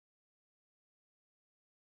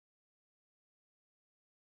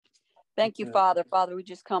Thank you, Father. Father, we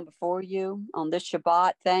just come before you on this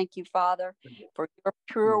Shabbat. Thank you, Father, for your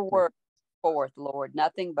pure word forth, Lord.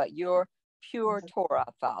 Nothing but your pure Torah,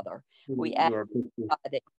 Father. We ask God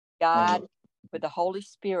that God, with the Holy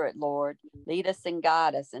Spirit, Lord, lead us and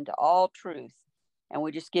guide us into all truth. And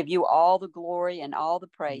we just give you all the glory and all the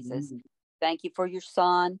praises. Thank you for your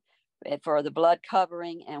Son, and for the blood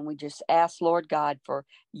covering. And we just ask, Lord God, for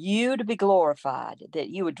you to be glorified, that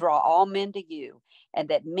you would draw all men to you, and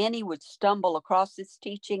that many would stumble across this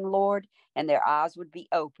teaching, Lord, and their eyes would be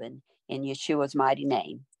open in Yeshua's mighty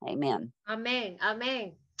name. Amen. Amen.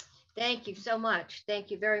 Amen. Thank you so much. Thank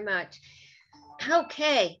you very much.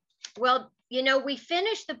 Okay. Well, you know, we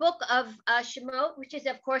finished the book of Shemot, which is,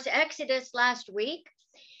 of course, Exodus last week.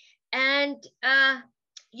 And,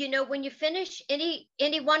 you know, when you finish any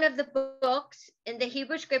one of the books in the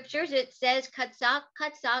Hebrew scriptures, it says, Katsak,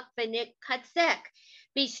 Katsak, Benik, Katsek.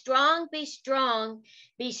 Be strong,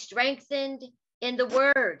 be strengthened in the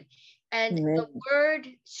word. And the word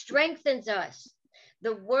strengthens us.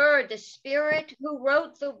 The word, the Spirit who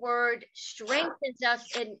wrote the word strengthens us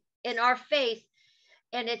in our faith.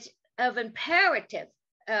 And it's of imperative.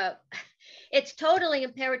 It's totally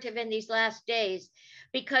imperative in these last days,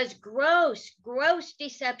 because gross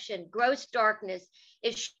deception, gross darkness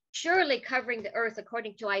is surely covering the earth,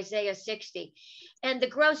 according to Isaiah 60. And the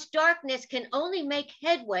gross darkness can only make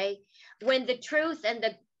headway when the truth and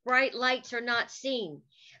the bright lights are not seen.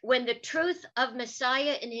 When the truth of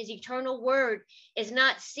Messiah and his eternal word is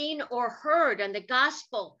not seen or heard, and the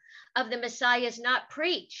gospel of the Messiah is not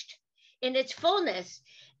preached in its fullness,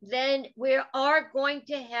 then we are going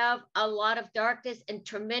to have a lot of darkness and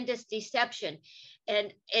tremendous deception.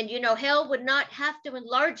 And you know, hell would not have to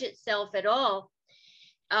enlarge itself at all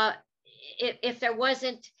if there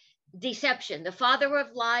wasn't deception. The father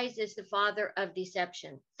of lies is the father of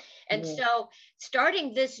deception. And so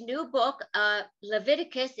starting this new book,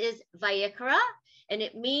 Leviticus, is Vayikra, and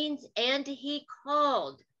it means, and he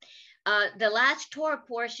called. The last Torah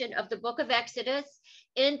portion of the book of Exodus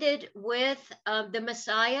ended with the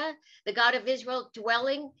Messiah, the God of Israel,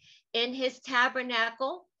 dwelling in his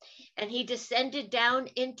tabernacle, and he descended down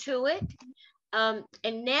into it.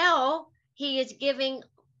 And now he is giving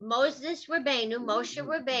Moshe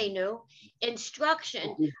Rabbeinu,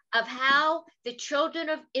 instruction of how the children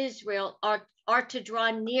of Israel are to draw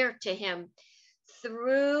near to him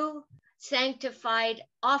through sanctified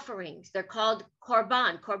offerings. They're called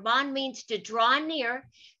korban. Korban means to draw near.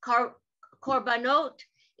 Korbanot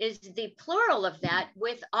is the plural of that,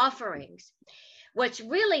 with offerings. What's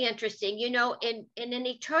really interesting, you know, in an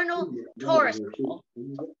eternal Torah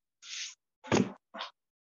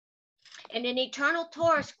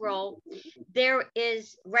scroll, there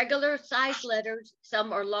is regular size letters.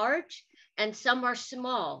 Some are large and some are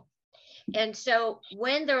small. And so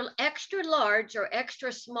when they're extra large or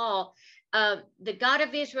extra small, the God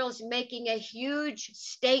of Israel is making a huge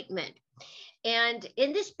statement. And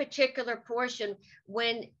in this particular portion,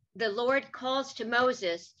 when the Lord calls to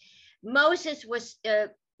Moses, Moses was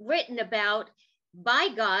written about by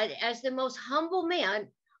God as the most humble man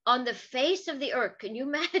on the face of the earth. Can you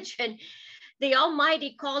imagine the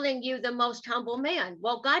Almighty calling you the most humble man?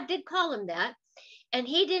 Well, God did call him that. And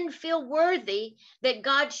he didn't feel worthy that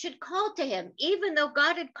God should call to him, even though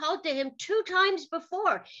God had called to him 2 times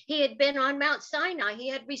before. He had been on Mount Sinai. He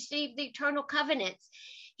had received the eternal covenants.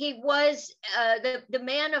 He was the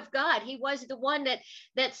man of God. He was the one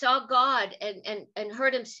that saw God and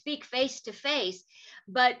heard him speak face to face.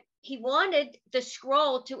 But he wanted the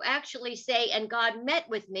scroll to actually say, and God met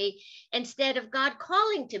with me, instead of God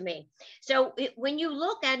calling to me. So when you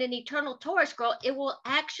look at an eternal Torah scroll, it will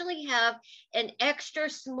actually have an extra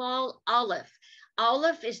small aleph.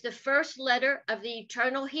 Aleph is the first letter of the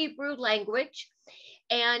eternal Hebrew language.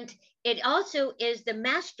 And it also is the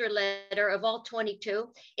master letter of all 22.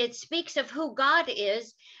 It speaks of who God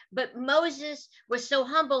is, but Moses was so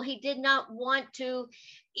humble, he did not want to,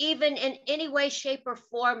 even in any way, shape, or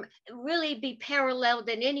form, really be paralleled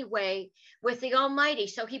in any way with the Almighty.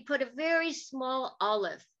 So he put a very small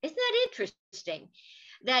aleph. Isn't that interesting?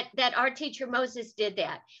 That our teacher Moses did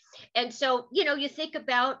that. And so, you know, you think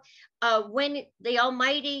about when the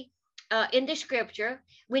Almighty in the scripture,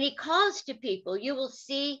 when he calls to people, you will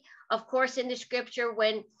see, of course, in the scripture,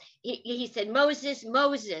 when he said, Moses,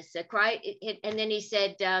 Moses, right? And then he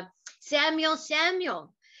said, Samuel,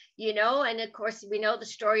 Samuel, you know, and of course, we know the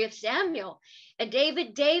story of Samuel, and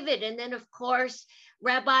David, David, and then, of course,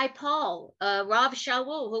 Rabbi Paul, Rav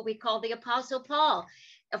Shaul, who we call the Apostle Paul.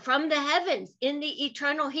 from the heavens in the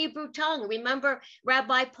eternal Hebrew tongue. Remember,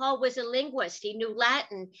 Rabbi Paul was a linguist. He knew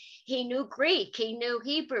Latin, he knew Greek, he knew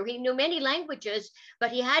Hebrew, he knew many languages,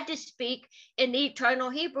 but he had to speak in the eternal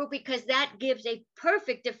Hebrew because that gives a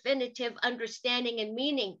perfect definitive understanding and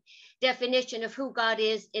meaning definition of who God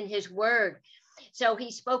is in his word. So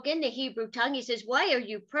he spoke in the Hebrew tongue. He says, why are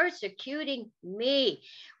you persecuting me?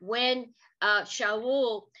 When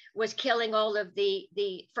Shaul was killing all of the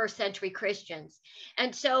first century Christians.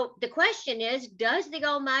 And so the question is, does the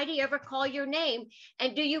Almighty ever call your name?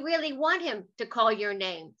 And do you really want him to call your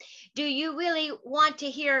name? Do you really want to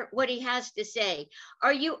hear what he has to say?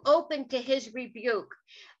 Are you open to his rebuke?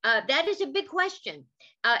 That is a big question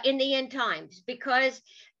in the end times, because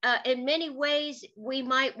in many ways, we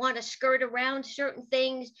might want to skirt around certain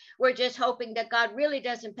things. We're just hoping that God really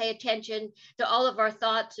doesn't pay attention to all of our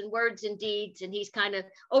thoughts and words and deeds, and he's kind of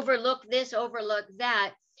overlooked this, overlooked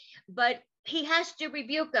that. But he has to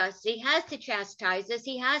rebuke us. He has to chastise us.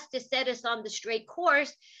 He has to set us on the straight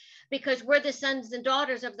course, because we're the sons and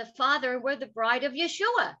daughters of the Father, and we're the bride of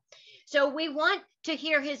Yeshua. So we want to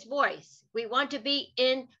hear his voice. We want to be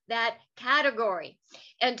in that category.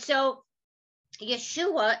 And so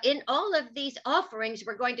Yeshua, in all of these offerings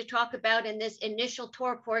we're going to talk about in this initial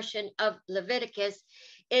Torah portion of Leviticus,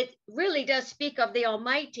 it really does speak of the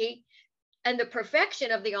Almighty and the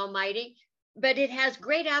perfection of the Almighty, but it has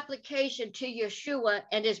great application to Yeshua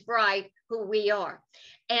and his bride, who we are.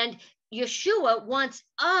 And Yeshua wants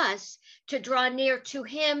us to draw near to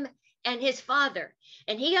him and his Father.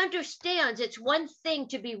 And he understands it's one thing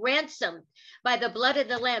to be ransomed by the blood of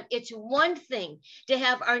the Lamb. It's one thing to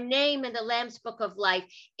have our name in the Lamb's book of life.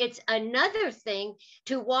 It's another thing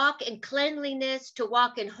to walk in cleanliness, to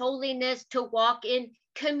walk in holiness, to walk in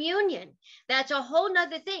communion. That's a whole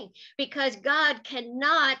nother thing, because God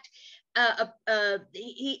cannot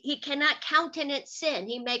he cannot countenance sin.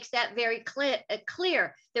 He makes that very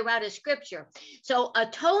clear throughout his scripture. So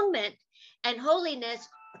atonement and holiness,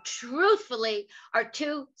 truthfully, are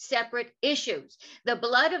two separate issues. The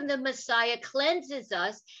blood of the Messiah cleanses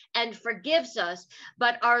us and forgives us,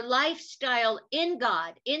 but our lifestyle in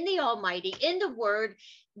God, in the Almighty, in the Word,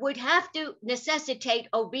 would have to necessitate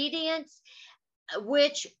obedience,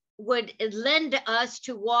 which would lend us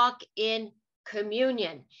to walk in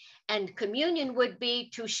communion. And communion would be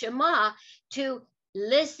to Shema, to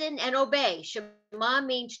listen and obey. Shema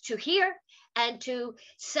means to hear and to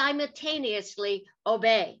simultaneously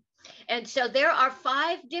obey. And so there are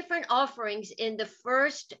 5 different offerings in the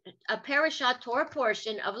first Parasha Torah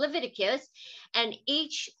portion of Leviticus, and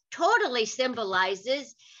each totally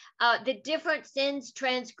symbolizes the different sins,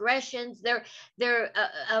 transgressions that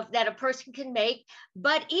a person can make,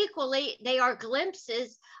 but equally they are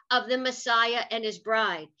glimpses of the Messiah and his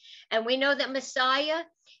bride. And we know that Messiah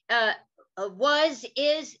was,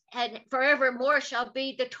 is, and forevermore shall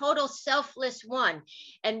be the total selfless one.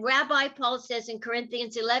 And Rabbi Paul says in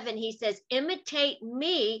Corinthians 11, he says, imitate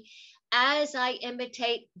me as I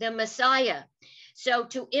imitate the Messiah. So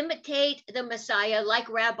to imitate the Messiah, like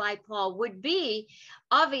Rabbi Paul, would be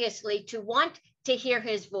obviously to want to hear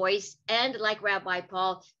his voice, and like Rabbi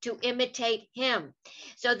Paul, to imitate him.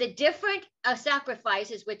 So the different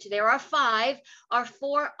sacrifices, which there are 5, are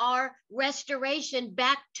for our restoration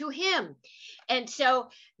back to him. And so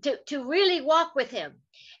to really walk with him.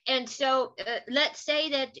 And so let's say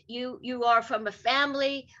that you are from a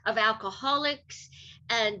family of alcoholics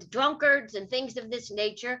and drunkards and things of this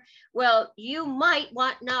nature. Well, you might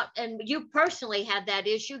not, and you personally have that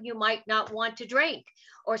issue, you might not want to drink.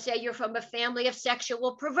 Or say you're from a family of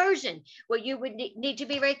sexual perversion, well, you would need to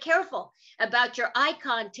be very careful about your eye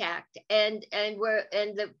contact and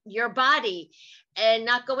your body, and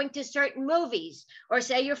not going to certain movies. Or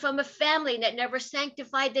say you're from a family that never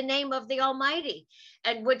sanctified the name of the Almighty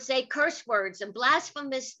and would say curse words and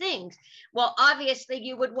blasphemous things. Well, obviously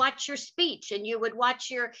you would watch your speech, and you would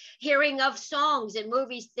watch your hearing of songs and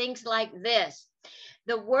movies, things like this.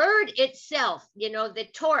 The word itself, the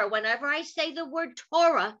Torah, whenever I say the word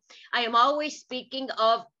Torah, I am always speaking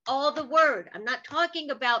of all the word. I'm not talking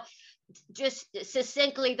about just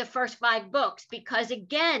succinctly the first 5 books, because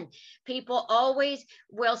again, people always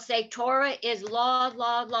will say Torah is law,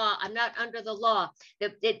 law, law. I'm not under the law.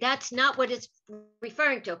 That's not what it's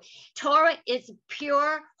referring to. Torah is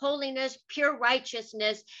pure holiness, pure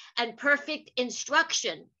righteousness, and perfect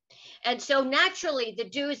instruction. And so naturally, the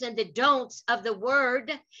do's and the don'ts of the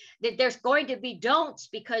word, that there's going to be don'ts,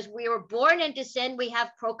 because we were born into sin. We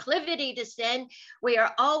have proclivity to sin. We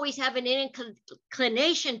are always having an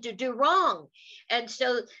inclination to do wrong. And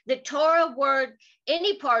so the Torah word,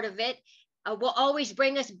 any part of it, will always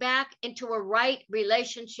bring us back into a right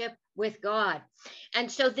relationship with God. And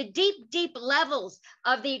so the deep, deep levels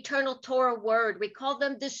of the eternal Torah word, we call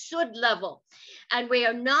them the Sud level. And we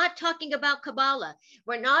are not talking about Kabbalah.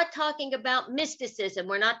 We're not talking about mysticism.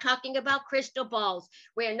 We're not talking about crystal balls.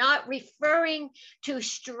 We're not referring to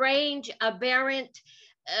strange, aberrant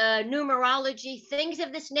numerology, things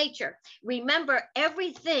of this nature. Remember,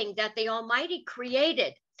 everything that the Almighty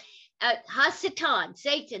created, Hasatan,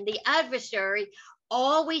 Satan, the adversary,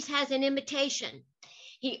 always has an imitation.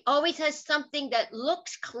 He always has something that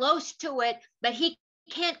looks close to it, but he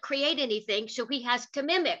can't create anything, so he has to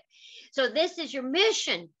mimic. So this is your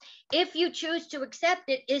mission, if you choose to accept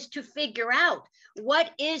it, is to figure out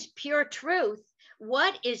what is pure truth,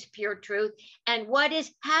 what is pure truth, and what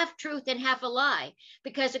is half truth and half a lie.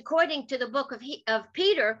 Because according to the book of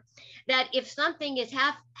Peter, that if something is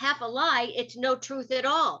half a lie, it's no truth at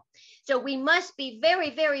all. So we must be very,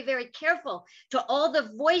 very, very careful to all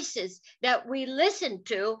the voices that we listen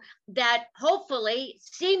to that hopefully,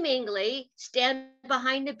 seemingly stand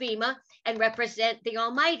behind the bema and represent the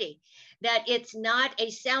Almighty. That it's not a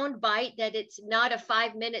sound bite, that it's not a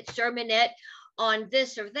 5-minute sermonette on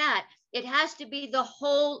this or that. It has to be the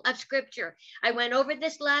whole of Scripture. I went over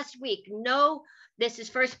this last week. No, this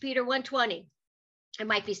is 1 Peter 1:20. It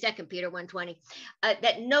might be 2 Peter 1:20,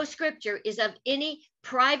 that no scripture is of any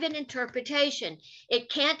private interpretation. It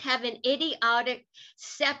can't have an idiotic,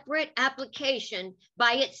 separate application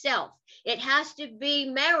by itself. It has to be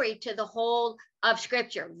married to the whole of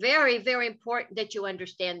Scripture. Very, very important that you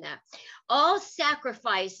understand that. All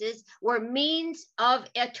sacrifices were means of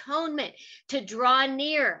atonement to draw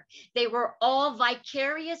near. They were all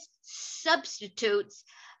vicarious substitutes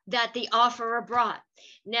that the offerer brought.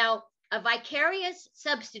 Now, a vicarious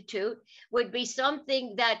substitute would be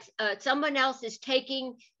something that someone else is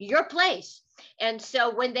taking your place. And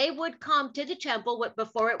so when they would come to the temple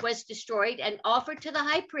before it was destroyed and offer to the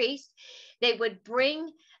high priest, they would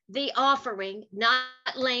bring the offering, not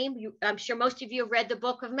lame. I'm sure most of you have read the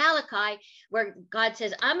book of Malachi, where God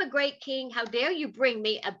says, I'm a great king. How dare you bring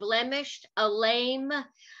me a blemished, a lame,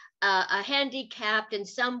 a handicapped, in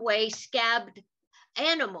some way scabbed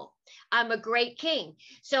animal? I'm a great king.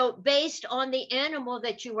 So based on the animal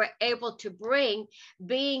that you were able to bring,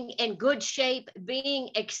 being in good shape, being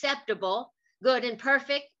acceptable, good and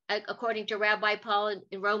perfect, according to Rabbi Paul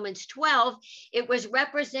in Romans 12, it was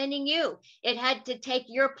representing you. It had to take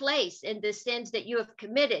your place in the sins that you have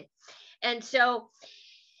committed. And so,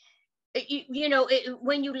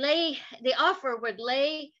 when you lay, the offerer would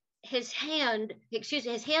lay his hand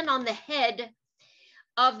on the head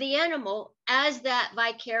of the animal as that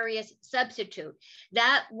vicarious substitute.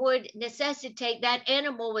 That would necessitate that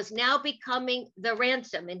animal was now becoming the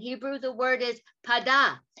ransom. In Hebrew, the word is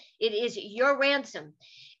pada. It is your ransom.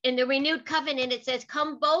 In the renewed covenant, it says,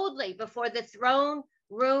 come boldly before the throne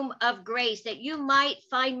room of grace, that you might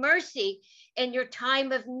find mercy in your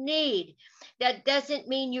time of need. That doesn't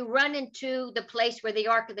mean you run into the place where the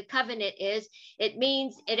Ark of the Covenant is.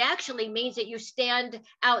 It actually means that you stand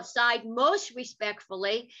outside most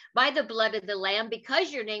respectfully by the blood of the Lamb,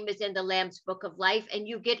 because your name is in the Lamb's book of life, and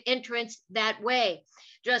you get entrance that way.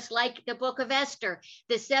 Just like the book of Esther,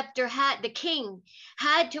 the king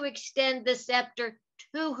had to extend the scepter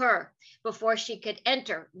to her before she could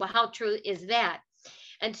enter. Well, how true is that?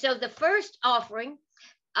 And so the first offering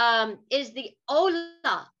is the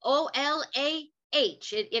Olah,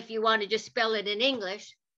 O-L-A-H, if you want to just spell it in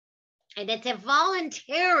English. And it's a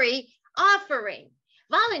voluntary offering,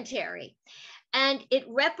 voluntary. And it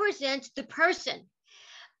represents the person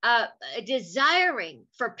desiring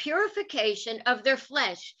for purification of their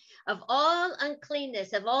flesh, of all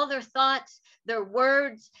uncleanness, of all their thoughts, their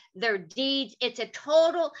words, their deeds. It's a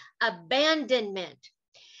total abandonment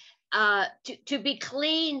to be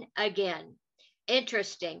clean again.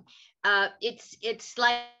 Interesting. It's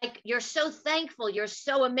like you're so thankful, you're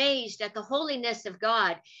so amazed at the holiness of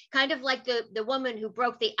God, kind of like the woman who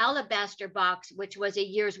broke the alabaster box, which was a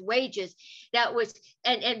year's wages. That was,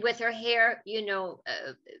 and with her hair,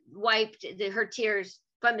 wiped her tears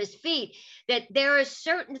from his feet. That there are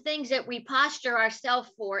certain things that we posture ourselves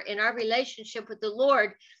for in our relationship with the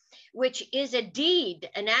Lord, which is a deed,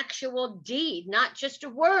 an actual deed, not just a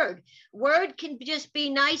word. Word can just be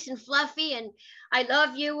nice and fluffy, and I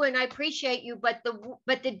love you and I appreciate you, but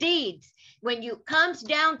the deeds, when you comes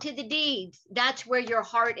down to the deeds, that's where your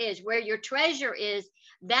heart is, where your treasure is.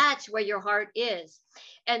 That's where your heart is.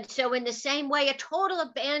 And so in the same way, a total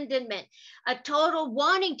abandonment, a total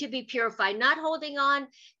wanting to be purified, not holding on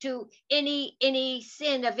to any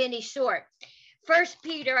sin of any sort. First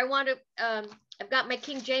Peter, I've got my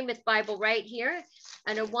King James Bible right here.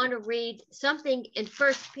 And I want to read something in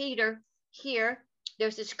 1 Peter here.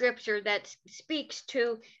 There's a scripture that speaks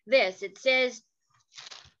to this. It says,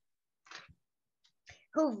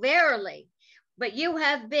 who verily, but you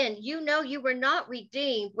have been, you know, you were not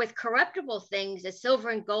redeemed with corruptible things as silver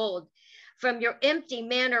and gold from your empty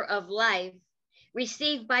manner of life,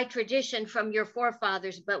 received by tradition from your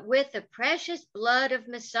forefathers, but with the precious blood of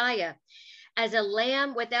Messiah, as a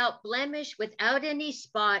lamb without blemish, without any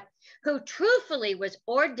spot, who truthfully was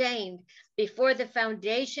ordained before the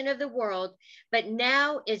foundation of the world, but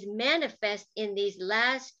now is manifest in these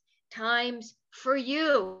last times for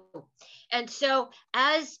you. And so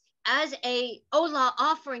as a olah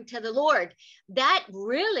offering to the Lord, that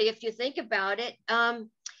really, if you think about it,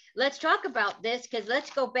 let's talk about this, because let's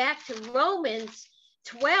go back to Romans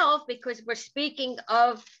 12, because we're speaking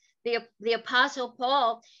of the Apostle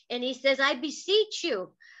Paul, and he says, I beseech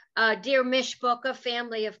you, dear Mishpocha,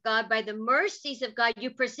 family of God, by the mercies of God,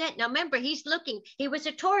 you present. Now remember, he was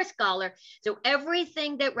a Torah scholar, so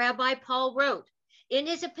everything that Rabbi Paul wrote in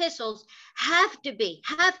his epistles have to be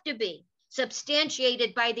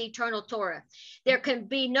substantiated by the eternal Torah. There can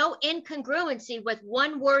be no incongruency with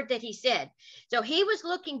one word that he said. So he was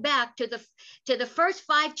looking back to the first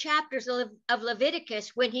 5 chapters of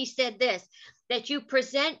Leviticus when he said this, that you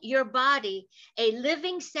present your body a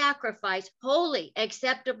living sacrifice, holy,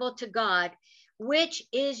 acceptable to God, which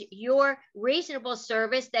is your reasonable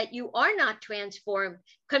service, that you are not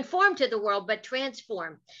conformed to the world, but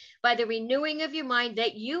transformed by the renewing of your mind,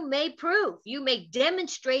 that you may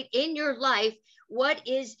demonstrate in your life what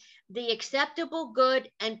is the acceptable, good,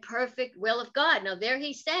 and perfect will of God. Now there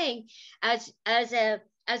he's saying, as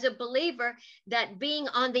a believer, that being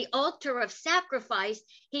on the altar of sacrifice,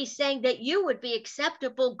 he's saying that you would be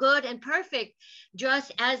acceptable, good, and perfect,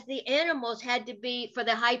 just as the animals had to be for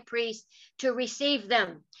the high priest to receive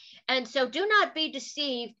them. And so do not be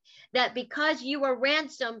deceived that because you are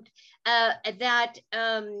ransomed, that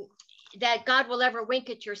God will ever wink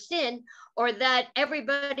at your sin, or that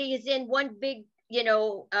everybody is in one big,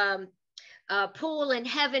 pool in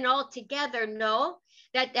heaven all together. No,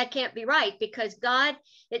 that can't be right, because God,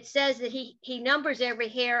 it says that he numbers every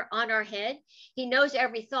hair on our head. He knows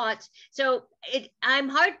every thought. So I'm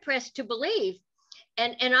hard pressed to believe,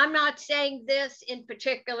 and I'm not saying this in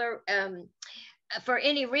particular for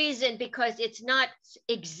any reason, because it's not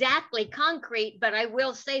exactly concrete, but I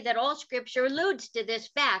will say that all scripture alludes to this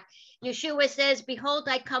fact. Yeshua says, behold,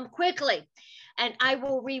 I come quickly, and I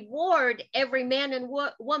will reward every man and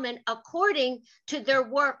woman according to their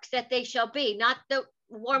works that they shall be, not the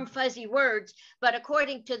warm, fuzzy words, but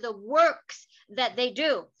according to the works that they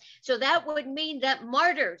do. So that would mean that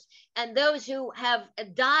martyrs and those who have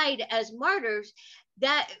died as martyrs,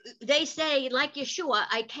 that they say, like Yeshua,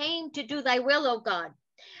 I came to do thy will, O God,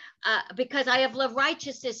 because I have loved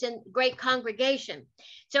righteousness in great congregation.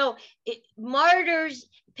 So martyrs,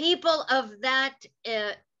 people of that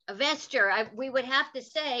vesture, we would have to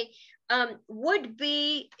say, would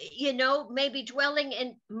be, maybe dwelling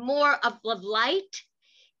in more of light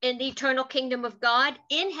in the eternal kingdom of God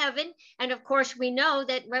in heaven. And of course, we know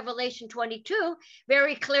that Revelation 22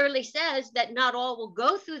 very clearly says that not all will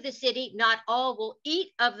go through the city, not all will eat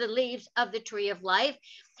of the leaves of the tree of life.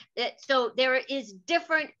 So there is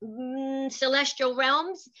different celestial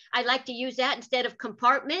realms. I like to use that instead of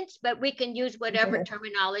compartments, but we can use whatever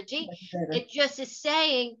terminology. It just is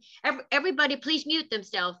saying, everybody please mute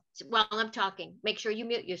themselves while I'm talking. Make sure you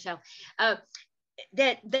mute yourself.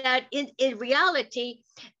 That in reality,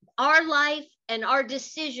 our life and our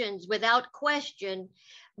decisions without question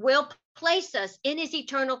will place us in his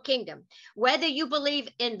eternal kingdom. Whether you believe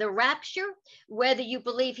in the rapture, whether you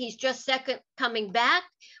believe he's just second coming back,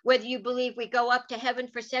 whether you believe we go up to heaven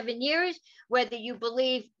for 7 years, whether you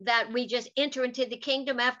believe that we just enter into the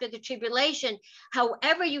kingdom after the tribulation,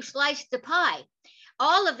 however you slice the pie,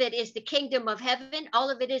 all of it is the kingdom of heaven. All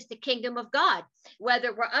of it is the kingdom of God,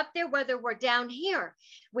 whether we're up there, whether we're down here.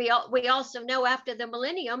 We also know after the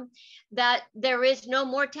millennium that there is no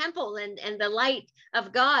more temple, and the light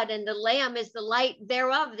of God and the Lamb is the light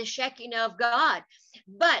thereof, the Shekinah of God.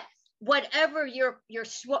 But whatever your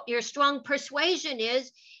strong persuasion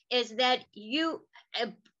is that you,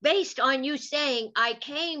 based on you saying, I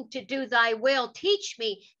came to do thy will, teach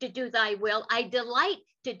me to do thy will, I delight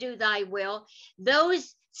to do thy will,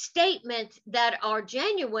 those statements that are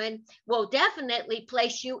genuine will definitely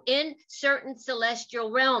place you in certain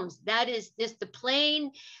celestial realms. That is just the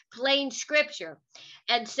plain scripture.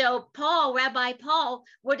 And so Rabbi Paul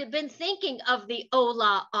would have been thinking of the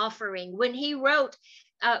Olah offering when he wrote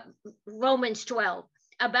Romans 12.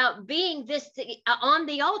 about being this on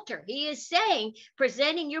the altar. He is saying,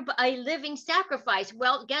 presenting a living sacrifice.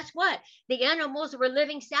 Well, guess what? The animals were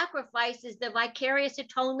living sacrifices, the vicarious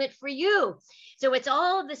atonement for you. So it's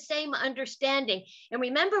all the same understanding. And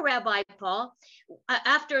remember, Rabbi Paul,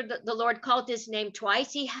 after the Lord called his name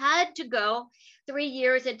twice, he had to go 3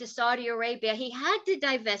 years into Saudi Arabia. He had to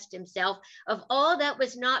divest himself of all that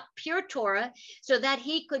was not pure Torah so that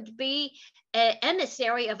he could be an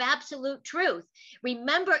emissary of absolute truth.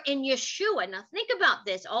 Remember, in Yeshua, now think about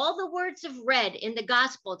this, all the words of read in the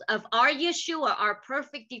Gospels of our Yeshua, our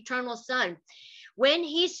perfect eternal Son, when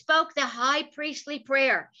he spoke the high priestly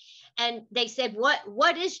prayer, and they said,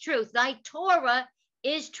 what is truth? Thy Torah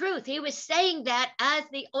is truth. He was saying that as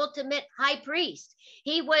the ultimate high priest.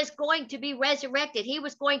 He was going to be resurrected. He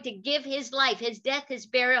was going to give his life, his death, his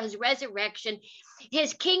burial, his resurrection,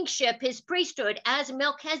 his kingship, his priesthood as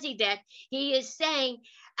Melchizedek. He is saying,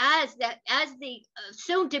 as the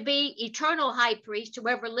soon to be eternal high priest,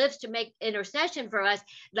 whoever lives to make intercession for us,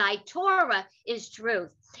 thy Torah is truth.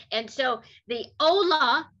 And so the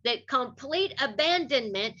Olah, the complete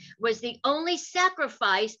abandonment, was the only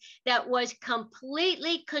sacrifice that was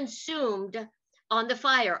completely consumed on the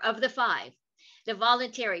fire of the five, the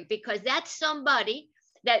voluntary, because that's somebody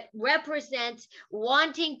that represents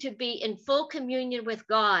wanting to be in full communion with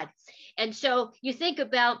God. And so you think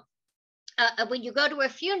about when you go to a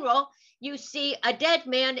funeral, you see a dead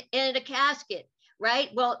man in a casket, right?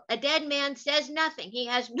 Well, a dead man says nothing. He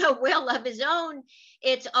has no will of his own.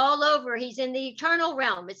 It's all over. He's in the eternal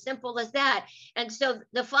realm. It's simple as that. And so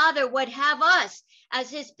the Father would have us as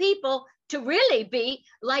his people to really be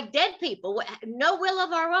like dead people, no will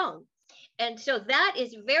of our own. And so that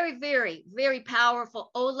is very, very, very powerful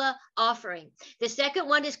Olah offering. The second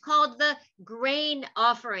one is called the grain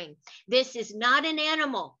offering. This is not an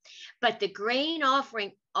animal, but the grain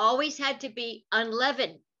offering always had to be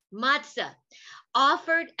unleavened, matzah,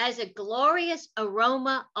 offered as a glorious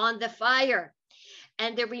aroma on the fire.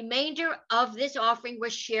 And the remainder of this offering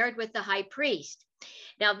was shared with the high priest.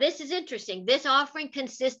 Now, this is interesting. This offering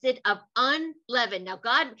consisted of unleavened. Now,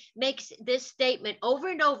 God makes this statement over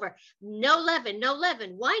and over. No leaven, no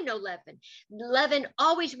leaven. Why no leaven? Leaven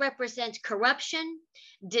always represents corruption,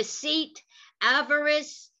 deceit,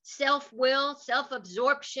 avarice, self-will,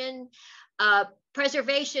 self-absorption,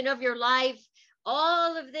 preservation of your life.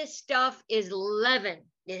 All of this stuff is leaven.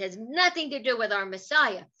 It has nothing to do with our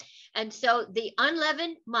Messiah. And so the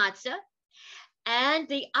unleavened matzah, and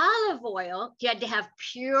the olive oil, you had to have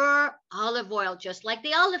pure olive oil, just like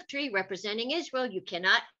the olive tree representing Israel. You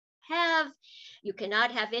cannot have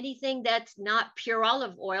anything that's not pure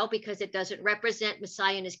olive oil because it doesn't represent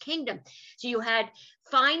Messiah and his kingdom. So you had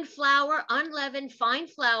fine flour, unleavened fine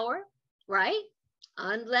flour, right?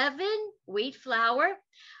 Unleavened wheat flour,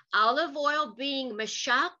 olive oil being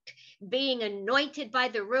mashakt, being anointed by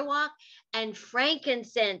the Ruach, and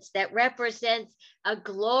frankincense that represents a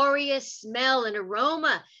glorious smell and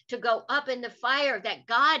aroma to go up in the fire that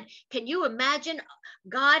God, can you imagine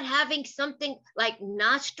God having something like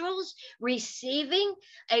nostrils receiving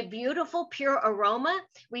a beautiful pure aroma?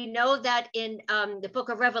 We know that in the book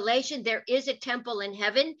of Revelation, there is a temple in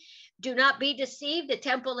heaven. Do not be deceived. The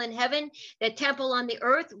temple in heaven, the temple on the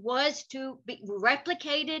earth was to be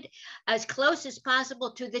replicated as close as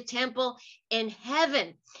possible to the temple in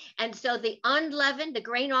heaven. And so the unleavened, the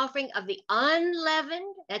grain offering of the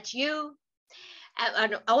unleavened, that's you.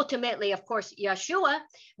 And ultimately, of course, Yeshua,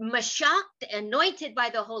 mashakt, anointed by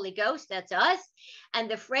the Holy Ghost, that's us. And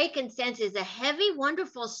the frankincense is a heavy,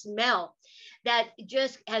 wonderful smell that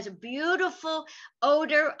just has a beautiful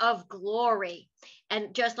odor of glory.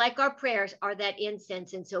 And just like our prayers are that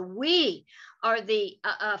incense. And so we are the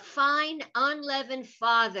fine, unleavened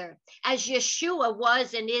Father, as Yeshua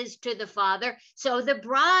was and is to the Father, so the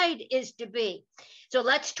bride is to be. So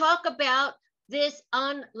let's talk about this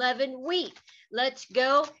unleavened wheat. Let's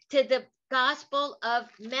go to the Gospel of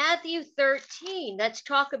Matthew 13. Let's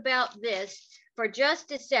talk about this for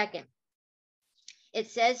just a second. It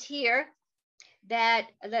says here that,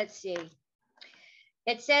 let's see,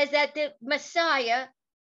 it says that the Messiah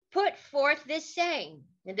put forth this saying,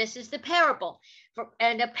 and this is the parable.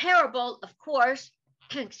 And a parable, of course,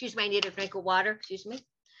 excuse me, I need a drink of water, excuse me.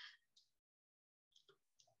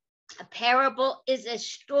 A parable is a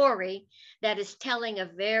story that is telling a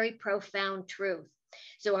very profound truth.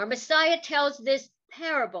 So our Messiah tells this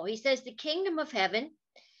parable. He says the kingdom of heaven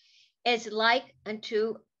is like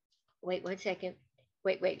unto, like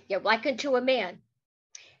unto a man.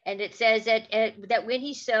 And it says that when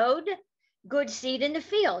he sowed good seed in the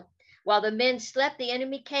field, while the men slept, the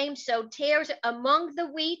enemy came, sowed tares among the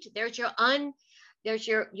wheat. There's your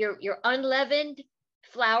unleavened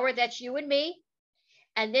flour, that's you and me.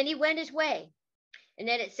 And then he went his way. And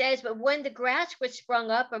then it says, but when the grass was sprung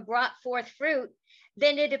up and brought forth fruit,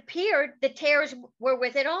 then it appeared the tares were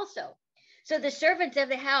with it also. So the servants of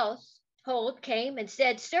the household came and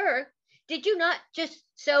said, Sir, did you not just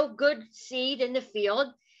sow good seed in the field?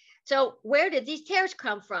 So where did these tares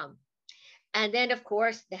come from? And then, of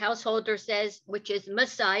course, the householder says, which is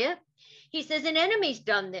Messiah, he says, an enemy's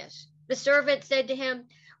done this. The servant said to him,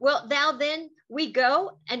 well, thou then we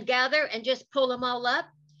go and gather and just pull them all up?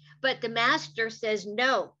 But the master says,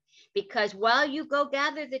 no, because while you go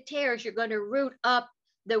gather the tares, you're going to root up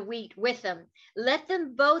the wheat with them. Let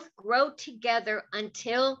them both grow together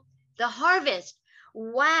until the harvest.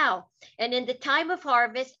 Wow. And in the time of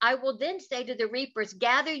harvest, I will then say to the reapers,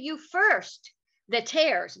 gather you first the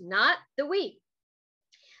tares, not the wheat.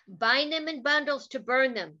 Bind them in bundles to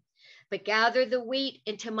burn them, but gather the wheat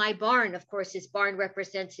into my barn. Of course, his barn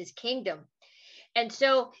represents his kingdom. And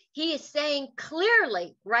so he is saying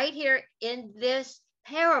clearly right here in this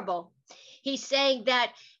parable, he's saying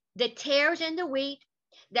that the tares and the wheat,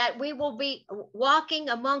 that we will be walking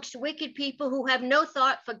amongst wicked people who have no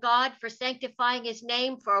thought for God, for sanctifying his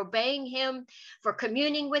name, for obeying him, for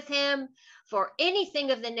communing with him, for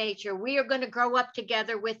anything of the nature. We are going to grow up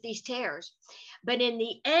together with these tares. But in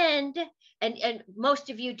the end, and most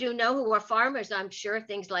of you do know who are farmers, I'm sure,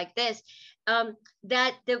 things like this,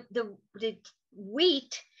 that the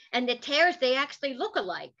wheat and the tares, they actually look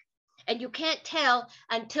alike. And you can't tell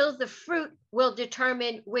until the fruit will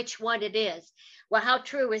determine which one it is. Well, how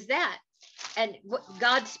true is that? And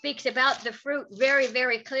God speaks about the fruit very,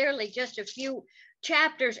 very clearly just a few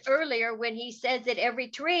chapters earlier when he says that every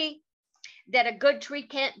tree, that a good tree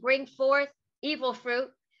can't bring forth evil fruit,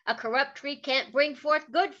 a corrupt tree can't bring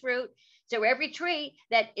forth good fruit. So every tree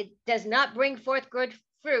that it does not bring forth good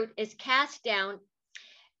fruit is cast down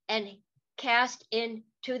and cast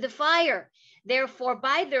into the fire. Therefore,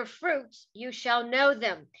 by their fruits you shall know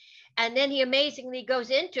them. And then he amazingly goes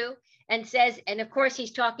into and says, and of course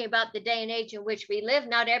he's talking about the day and age in which we live.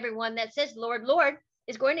 Not everyone that says, Lord, Lord,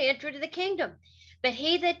 is going to enter into the kingdom, but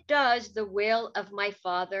he that does the will of my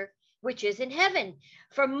Father, which is in heaven.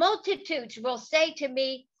 For multitudes will say to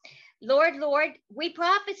me, Lord, Lord, we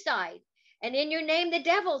prophesied, and in your name the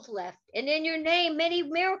devils left, and in your name many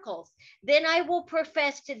miracles. Then I will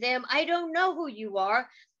profess to them, I don't know who you are.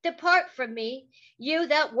 Depart from me, you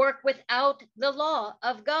that work without the law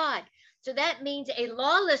of God. So that means a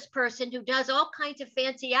lawless person who does all kinds of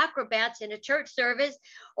fancy acrobats in a church service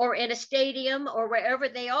or in a stadium or wherever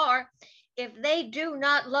they are, if they do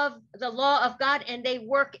not love the law of God and they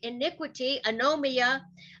work iniquity, anomia,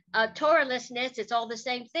 Torahlessness, it's all the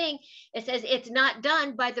same thing. It says it's not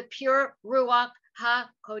done by the pure Ruach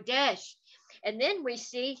HaKodesh. And then we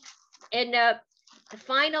see in the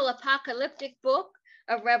final apocalyptic book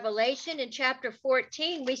of Revelation in chapter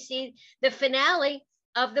 14, we see the finale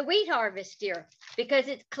of the wheat harvest here, because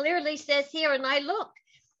it clearly says here, and I looked,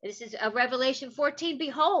 this is Revelation 14,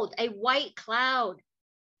 behold, a white cloud,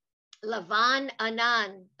 Lavan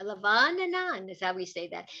Anan is how we say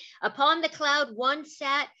that. Upon the cloud one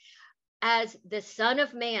sat as the Son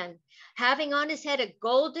of Man, having on his head a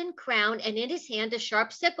golden crown and in his hand a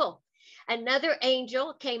sharp sickle. Another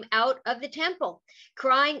angel came out of the temple,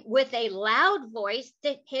 crying with a loud voice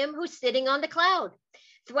to him who's sitting on the cloud,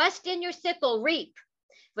 thrust in your sickle, reap,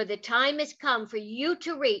 for the time is come for you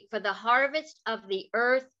to reap, for the harvest of the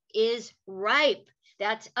earth is ripe.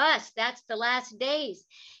 That's us. That's the last days.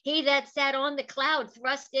 He that sat on the cloud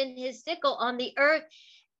thrust in his sickle on the earth,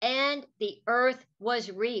 and the earth was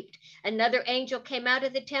reaped. Another angel came out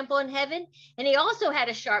of the temple in heaven, and he also had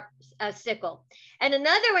a sharp sickle. And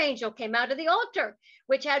another angel came out of the altar,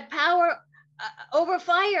 which had power over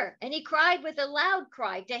fire. And he cried with a loud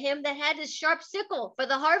cry to him that had his sharp sickle for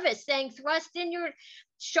the harvest, saying, thrust in your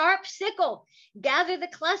sharp sickle, gather the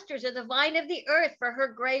clusters of the vine of the earth, for her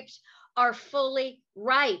grapes are fully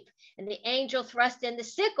ripe. And the angel thrust in the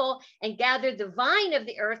sickle and gathered the vine of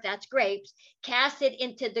the earth, that's grapes, cast it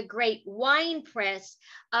into the great winepress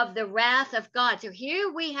of the wrath of God. So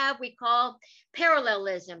here we call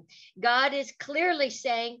parallelism. God is clearly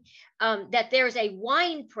saying that there's a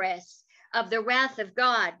winepress of the wrath of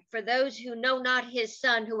God for those who know not his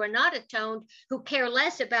son, who are not atoned, who care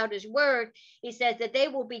less about his word. He says that they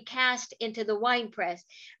will be cast into the winepress.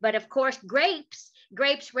 But of course, grapes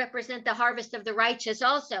represent the harvest of the righteous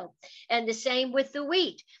also. And the same with the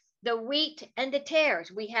wheat and the tares.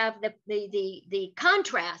 We have the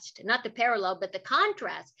contrast, not the parallel, but the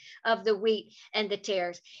contrast of the wheat and the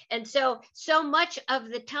tares. And so much of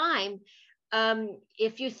the time,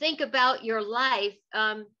 if you think about your life,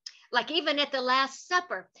 like even at the Last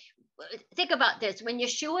Supper, think about this. When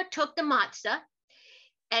Yeshua took the matzah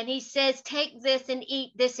and he says, take this and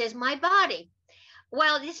eat, this is my body.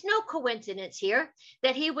 Well, there's no coincidence here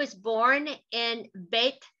that he was born in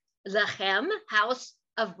Beit Lechem, house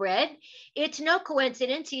of bread. It's no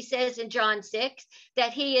coincidence, he says in John 6,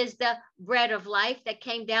 that he is the bread of life that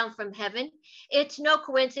came down from heaven. It's no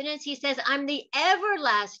coincidence, he says, I'm the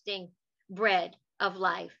everlasting bread of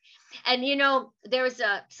life. And you know, there's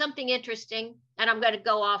something interesting, and I'm going to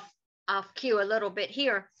go off cue a little bit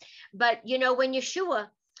here. But you know, when Yeshua,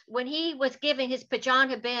 when he was given his Pajan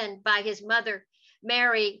Haben by his mother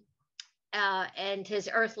Mary and his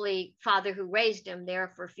earthly father who raised him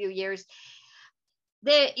there for a few years,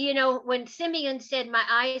 you know, when Simeon said, my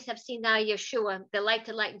eyes have seen thou Yeshua, the light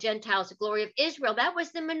to lighten Gentiles, the glory of Israel, that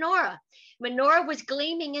was the menorah. Menorah was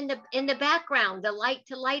gleaming in the background, the light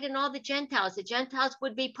to lighten all the Gentiles. The Gentiles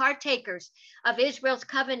would be partakers of Israel's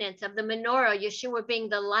covenants, of the menorah, Yeshua being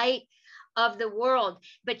the light of the world.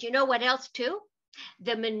 But you know what else too?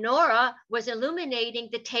 The menorah was illuminating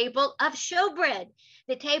the table of showbread.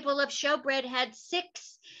 The table of showbread had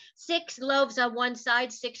six loaves on one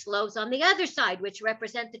side, 6 loaves on the other side, which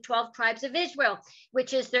represent the 12 tribes of Israel,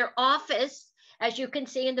 which is their office, as you can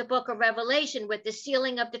see in the book of Revelation, with the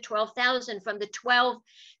sealing of the 12,000 from the 12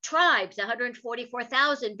 tribes,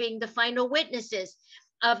 144,000 being the final witnesses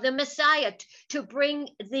of the Messiah to bring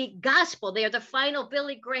the gospel. They are the final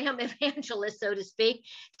Billy Graham evangelists, so to speak,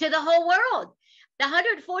 to the whole world. The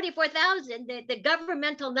 144,000, the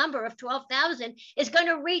governmental number of 12,000 is going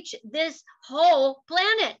to reach this whole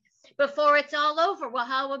planet before it's all over. Well,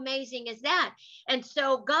 how amazing is that? And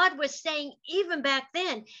so God was saying, even back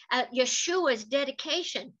then, at Yeshua's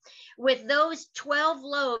dedication, with those 12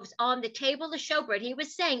 loaves on the table of showbread, he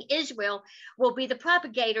was saying Israel will be the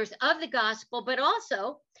propagators of the gospel, but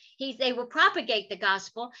also they will propagate the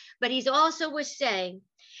gospel, but he's also was saying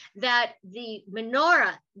that the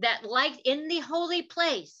menorah, that light in the holy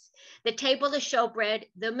place, the table of showbread,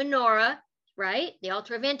 the menorah, right, the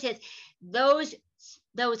altar of incense, those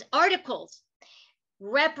articles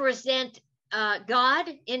represent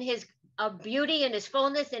God in his beauty and his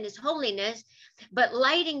fullness and his holiness. But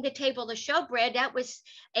lighting the table of showbread, that was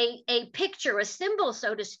a picture, a symbol,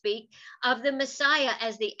 so to speak, of the Messiah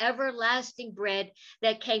as the everlasting bread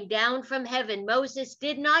that came down from heaven. Moses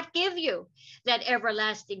did not give you that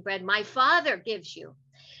everlasting bread. My Father gives you.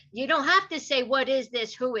 You don't have to say, what is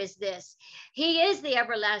this? Who is this? He is the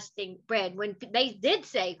everlasting bread. When they did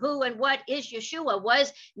say, who and what is Yeshua,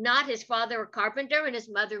 was not his father a carpenter and his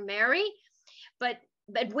mother Mary? But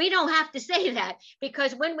we don't have to say that,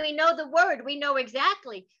 because when we know the word, we know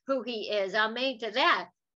exactly who he is. Amen to that.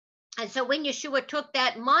 And so when Yeshua took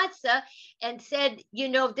that matzah and said, you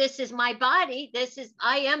know, this is my body,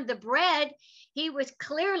 I am the bread, he was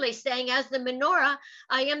clearly saying, as the menorah,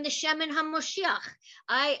 I am the Shemen HaMoshiach.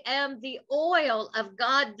 I am the oil of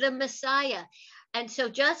God, the Messiah. And so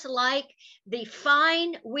just like the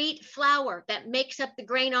fine wheat flour that makes up the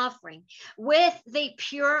grain offering, with the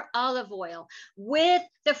pure olive oil, with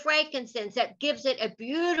the frankincense that gives it a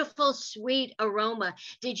beautiful, sweet aroma.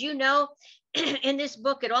 Did you know in this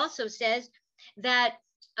book, it also says that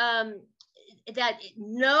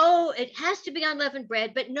it has to be unleavened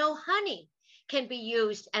bread, but no honey can be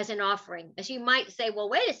used as an offering. As you might say, well,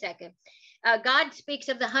 wait a second. God speaks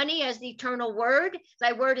of the honey as the eternal word.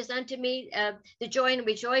 Thy word is unto me, the joy and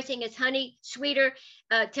rejoicing is honey, sweeter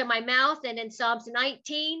to my mouth. And in Psalms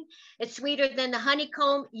 19, it's sweeter than the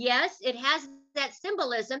honeycomb. Yes, it has that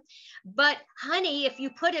symbolism, but honey, if you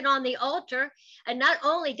put it on the altar, and not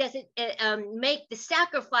only does it make the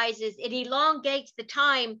sacrifices, it elongates the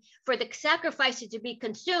time for the sacrifices to be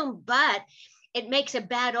consumed, but it makes a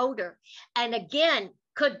bad odor. And again,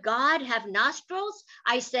 could God have nostrils?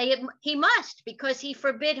 I say he must, because he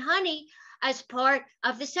forbid honey as part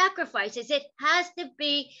of the sacrifices. It has to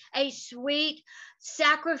be a sweet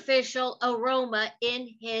sacrificial aroma in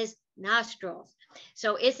his nostrils.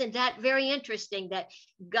 So isn't that very interesting that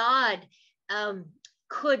God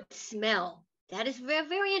could smell? That is a very,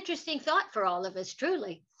 very interesting thought for all of us,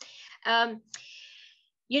 truly.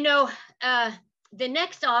 You know, the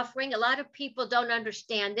next offering, a lot of people don't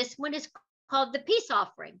understand. This one is called the peace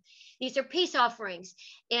offering. These are peace offerings.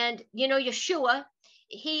 And, you know, Yeshua,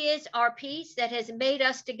 he is our peace that has made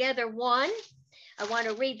us together one. I want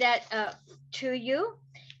to read that to you.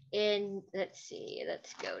 Let's see,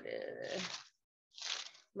 let's go to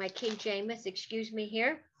my King James, excuse me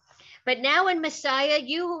here. But now in Messiah,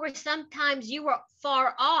 you who were sometimes, you were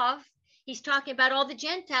far off. He's talking about all the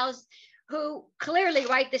Gentiles who clearly,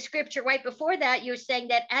 right, the scripture right before that, you're saying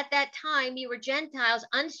that at that time you were Gentiles,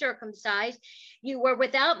 uncircumcised, you were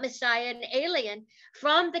without Messiah, an alien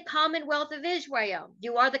from the commonwealth of Israel.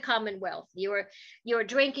 You are the commonwealth. You are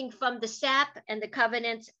drinking from the sap and the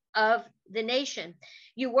covenants of the nation.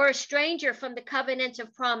 You were a stranger from the covenants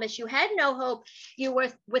of promise. You had no hope. You were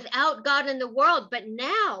without God in the world. But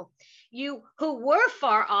now you who were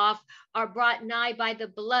far off are brought nigh by the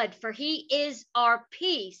blood, for he is our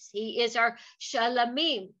peace. He is our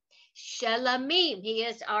shalamim. Shalamim. He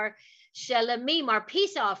is our shalamim, our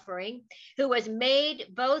peace offering, who has made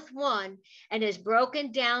both one and has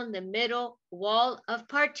broken down the middle wall of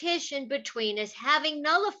partition between us, having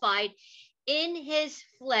nullified in his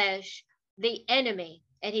flesh the enemy,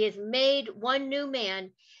 and he has made one new man,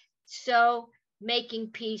 so making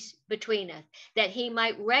peace between us, that he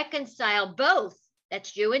might reconcile both,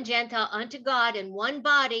 that's Jew and Gentile, unto God in one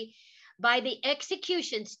body by the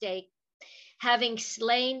execution stake, having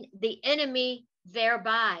slain the enemy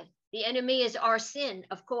thereby. The enemy is our sin,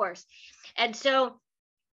 of course. And so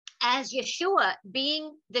as Yeshua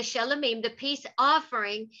being the Shalamim, the peace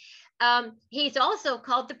offering, he's also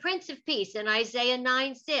called the Prince of Peace in Isaiah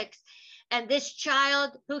 9:6. And this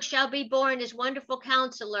child who shall be born is Wonderful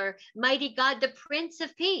Counselor, Mighty God, the Prince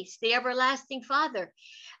of Peace, the Everlasting Father.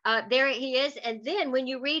 There he is. And then when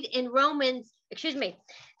you read in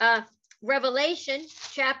Revelation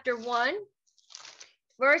chapter 1,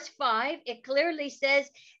 verse 5, it clearly says,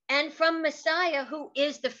 and from Messiah, who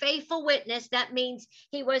is the faithful witness, that means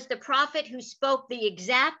he was the prophet who spoke the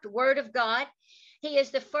exact word of God. He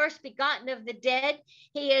is the first begotten of the dead.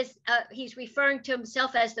 He's referring to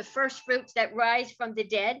himself as the first fruits that rise from the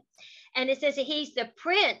dead. And it says that he's the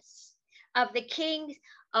prince of the kings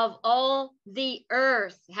of all the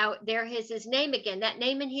earth. How there is his name again. That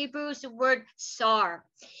name in Hebrew is the word Sar.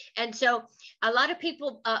 And so a lot of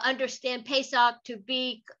people understand Pesach to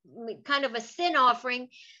be kind of a sin offering,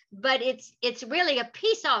 but it's really a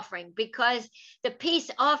peace offering, because the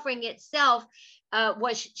peace offering itself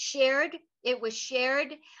was shared. It was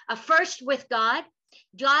shared first with God.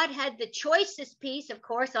 God had the choicest piece, of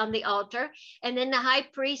course, on the altar. And then the high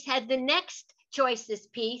priest had the next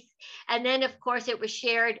choicest piece. And then, of course, it was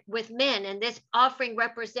shared with men. And this offering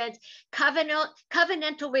represents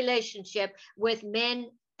covenantal relationship with men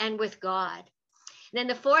and with God. And then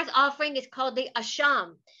the fourth offering is called the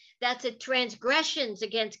Asham. That's a transgressions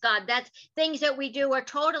against God. That's things that we do are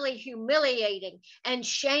totally humiliating and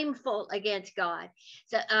shameful against God.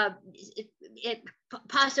 So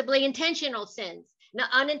possibly intentional sins,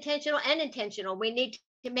 not unintentional and intentional. We need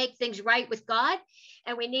to make things right with God,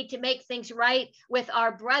 and we need to make things right with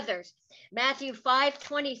our brothers. Matthew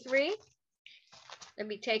 5:23. Let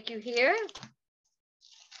me take you here.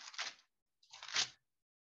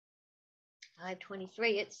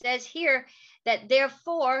 5:23. It says here that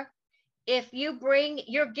therefore, if you bring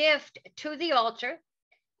your gift to the altar,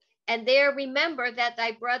 and there remember that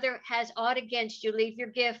thy brother has aught against you, leave your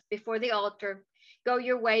gift before the altar, go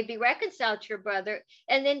your way, be reconciled to your brother,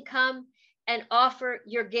 and then come and offer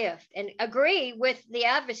your gift, and agree with the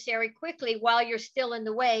adversary quickly while you're still in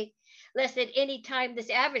the way, lest at any time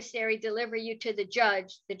this adversary deliver you to the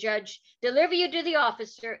judge deliver you to the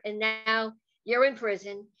officer, and now you're in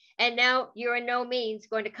prison. And now you're in no means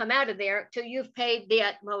going to come out of there till you've paid the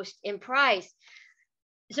utmost in price.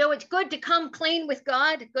 So it's good to come clean with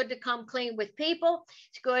God, good to come clean with people.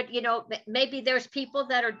 It's good, maybe there's people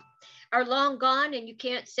that are long gone and you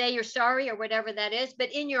can't say you're sorry or whatever that is.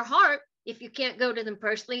 But in your heart, if you can't go to them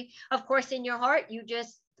personally, of course, in your heart, you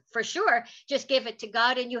just, for sure, just give it to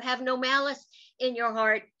God, and you have no malice in your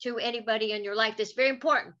heart to anybody in your life. That's very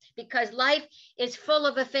important, because life is full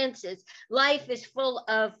of offenses. Life is full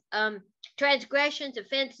of transgressions,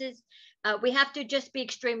 offenses. We have to just be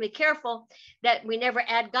extremely careful that we never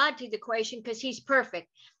add God to the equation, because he's perfect,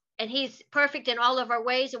 and he's perfect in all of our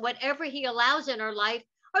ways, and whatever he allows in our life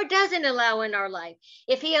or doesn't allow in our life.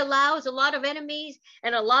 If he allows a lot of enemies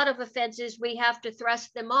and a lot of offenses, we have to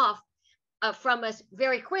thrust them off from us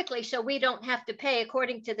very quickly, so we don't have to pay,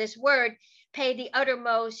 according to this word, pay the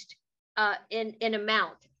uttermost in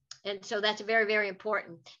amount. And so that's very, very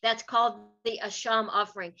important. That's called the Asham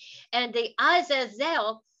offering. And the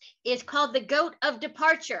Azazel is called the goat of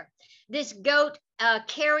departure. This goat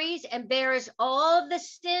carries and bears all the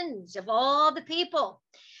sins of all the people.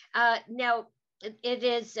 Now, it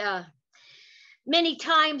is many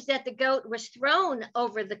times that the goat was thrown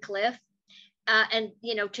over the cliff, and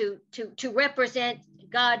to represent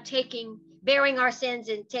God bearing our sins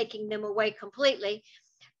and taking them away completely.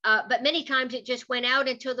 But many times it just went out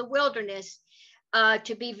into the wilderness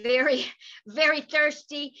to be very, very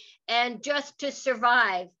thirsty and just to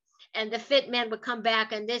survive. and the fit man would come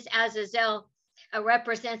back. And this Azazel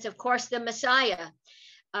represents, of course, the Messiah.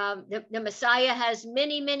 The Messiah has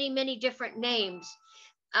many, many, many different names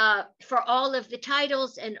for all of the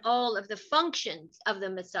titles and all of the functions of the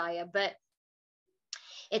Messiah. But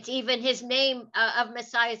it's even his name of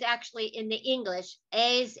Messiah is actually in the English,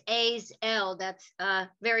 Az-El. That's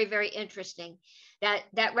very, very interesting.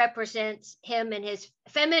 That represents him in his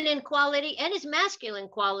feminine quality and his masculine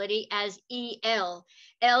quality as El.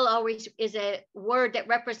 El always is a word that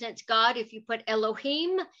represents God. If you put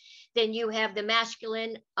Elohim, then you have the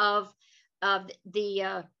masculine of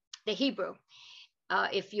the Hebrew.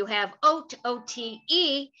 If you have Ot,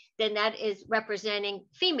 O-T-E, then that is representing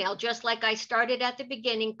female. Just like I started at the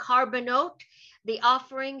beginning, Carbonot, the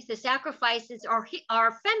offerings, the sacrifices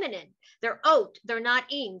are feminine. They're Ot, they're not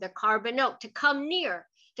Im, they're Carbonot, to come near.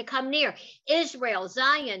 Israel,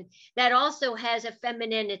 Zion, that also has a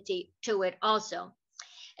femininity to it also.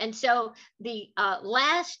 And so the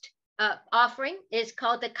last offering is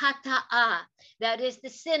called the Kata'ah. That is the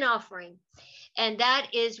sin offering. And that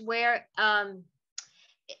is where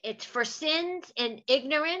it's for sins and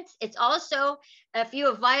ignorance. It's also, if you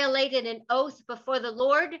have violated an oath before the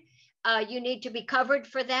Lord, you need to be covered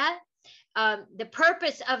for that. The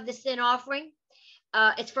purpose of the sin offering,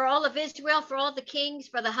 it's for all of Israel, for all the kings,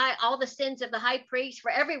 for all the sins of the high priest, for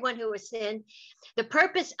everyone who has sinned. The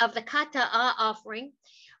purpose of the Kata'ah offering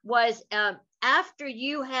was after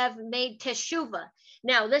you have made teshuvah.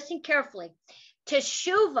 Now, listen carefully.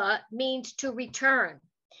 Teshuvah means to return.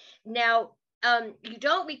 Now, you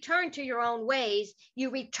don't return to your own ways,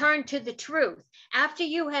 you return to the truth. After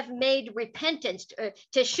you have made repentance,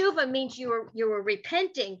 teshuvah means you were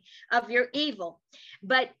repenting of your evil.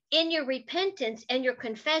 But in your repentance and your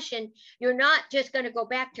confession, you're not just going to go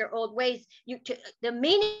back to your old ways. The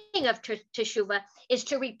meaning of teshuvah is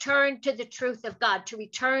to return to the truth of God, to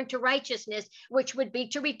return to righteousness, which would be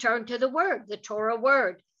to return to the word, the Torah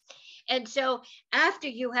word. And so after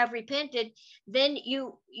you have repented, then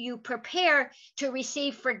you prepare to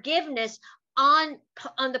receive forgiveness on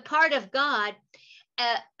the part of God,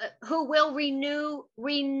 who will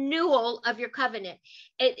renewal of your covenant.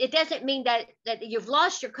 It doesn't mean that you've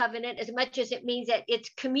lost your covenant as much as it means that it's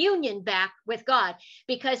communion back with God,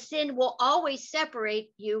 because sin will always separate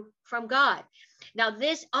you from God. Now,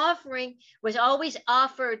 this offering was always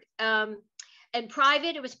offered in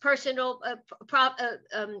private. It was personal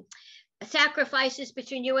sacrifices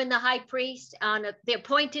between you and the high priest on the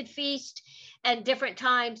appointed feast and different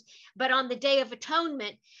times. But on the Day of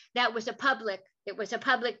Atonement, it was a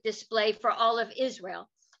public display for all of Israel.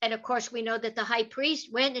 And of course, we know that the high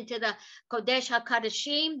priest went into the Kodesh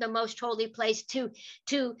HaKadashim, the most holy place, to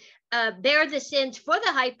bear the sins for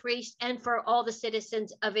the high priest and for all the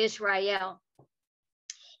citizens of Israel.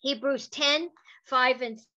 Hebrews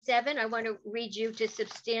 10:5-7. I want to read you to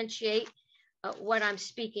substantiate what I'm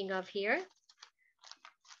speaking of here.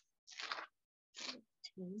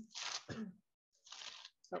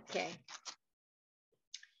 Okay.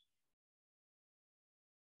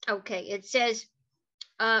 Okay, it says,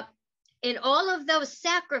 in all of those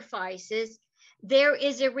sacrifices, there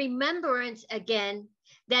is a remembrance again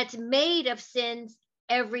that's made of sins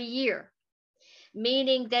every year.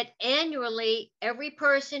 Meaning that annually, every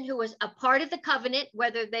person who was a part of the covenant,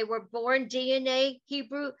 whether they were born DNA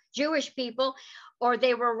Hebrew Jewish people, or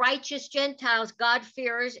they were righteous Gentiles,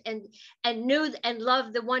 God-fearers, and knew and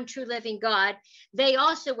loved the one true living God, they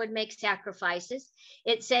also would make sacrifices.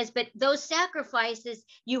 It says, but those sacrifices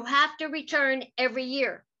you have to return every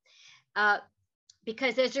year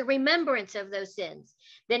because there's a remembrance of those sins.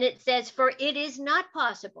 Then it says, for it is not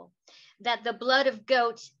possible that the blood of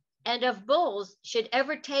goats and of bulls should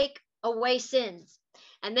ever take away sins.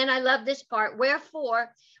 And then I love this part.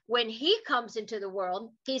 Wherefore, when he comes into the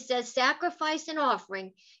world, he says, sacrifice and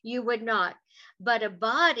offering you would not, but a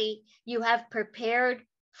body you have prepared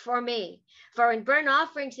for me. For in burnt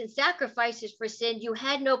offerings and sacrifices for sin, you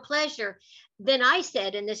had no pleasure. Then I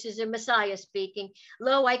said, and this is a Messiah speaking,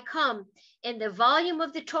 lo, I come in the volume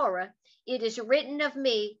of the Torah. It is written of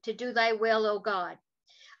me to do thy will, O God.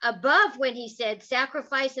 Above, when he said,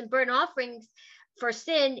 sacrifice and burnt offerings for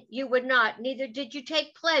sin, you would not, neither did you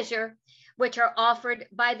take pleasure, which are offered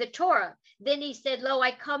by the Torah. Then he said, lo, I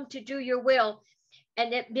come to do your will.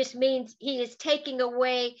 And this means he is taking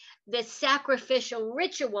away the sacrificial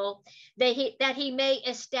ritual that he may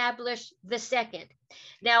establish the second.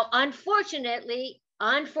 Now, unfortunately,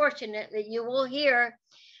 you will hear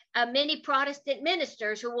many Protestant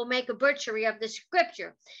ministers who will make a butchery of the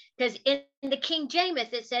scripture, because in the King James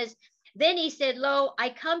it says, Then he said, lo, I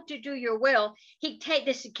come to do your will.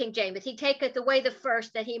 This is King James. He taketh away the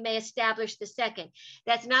first that he may establish the second.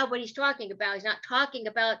 That's not what he's talking about. He's not talking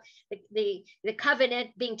about the covenant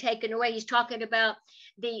being taken away. He's talking about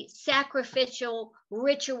the sacrificial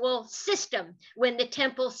ritual system when the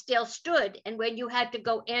temple still stood and when you had to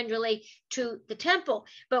go annually to the temple.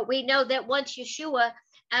 But we know that once Yeshua,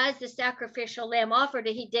 as the sacrificial lamb, offered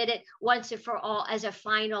it, he did it once and for all as a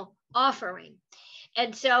final offering.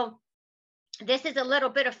 And so this is a little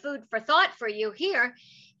bit of food for thought for you here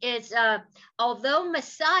is, although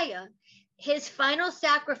Messiah, his final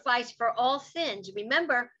sacrifice for all sins,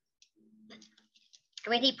 remember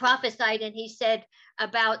when he prophesied and he said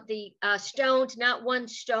about the stones, not one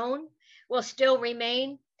stone will still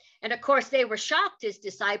remain. And of course, they were shocked, his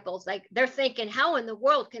disciples. Like, they're thinking, how in the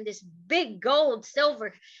world can this big gold,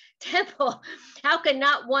 silver temple, how can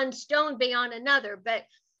not one stone be on another? But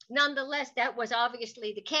nonetheless, that was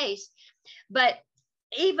obviously the case. But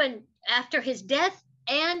even after his death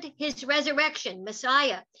and his resurrection,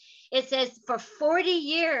 Messiah, it says for 40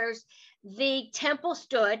 years, the temple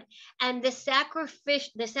stood and the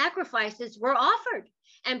sacrifices were offered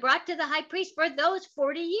and brought to the high priest for those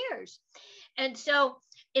 40 years. And so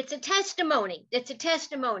it's a testimony. It's a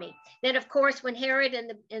testimony. Then, of course, when Herod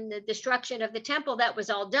and the destruction of the temple, that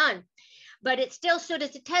was all done. But it still stood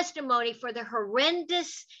as a testimony for the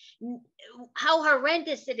how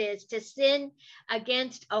horrendous it is to sin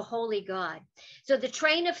against a holy God. So the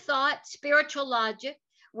train of thought, spiritual logic,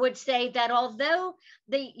 would say that although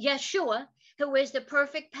the Yeshua, who is the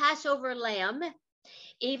perfect Passover lamb,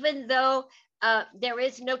 even though there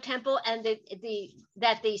is no temple and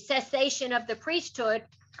that the cessation of the priesthood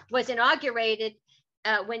was inaugurated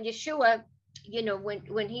when Yeshua,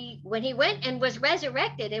 when he went and was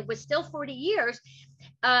resurrected, it was still 40 years.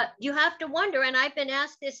 You have to wonder, and I've been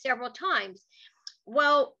asked this several times.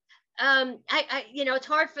 Well, it's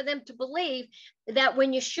hard for them to believe that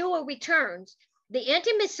when Yeshua returns, the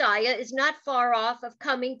anti-Messiah is not far off of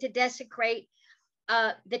coming to desecrate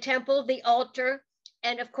the temple, the altar,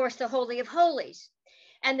 and of course the Holy of Holies.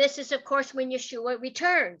 And this is, of course, when Yeshua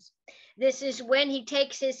returns. This is when he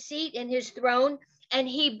takes his seat in his throne and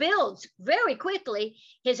he builds very quickly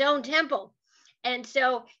his own temple. And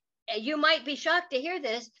so you might be shocked to hear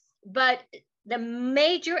this, but the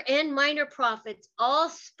major and minor prophets all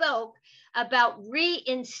spoke about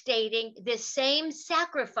reinstating the same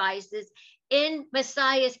sacrifices in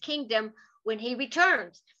Messiah's kingdom when he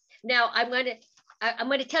returns. Now, I'm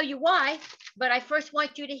going to tell you why, but I first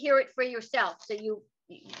want you to hear it for yourself. So you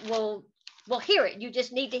will hear it. You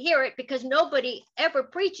just need to hear it because nobody ever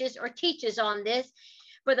preaches or teaches on this.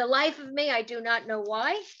 For the life of me, I do not know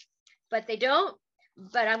why, but they don't.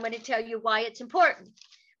 But I'm going to tell you why it's important.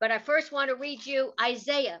 But I first want to read you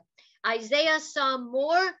Isaiah. Isaiah saw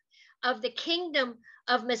more of the kingdom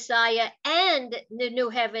of Messiah and the new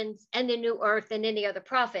heavens and the new earth than any other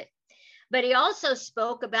prophet. But he also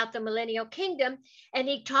spoke about the millennial kingdom, and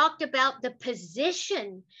he talked about the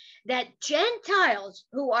position that Gentiles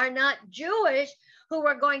who are not Jewish, who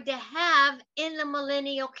are going to have in the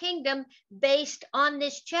millennial kingdom based on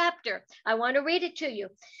this chapter. I want to read it to you.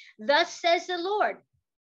 Thus says the Lord,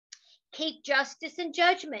 keep justice and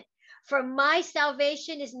judgment, for my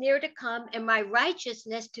salvation is near to come and my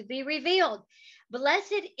righteousness to be revealed.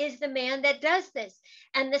 Blessed is the man that does this,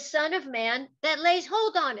 and the Son of Man that lays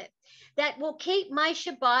hold on it, that will keep my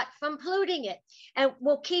Shabbat from polluting it, and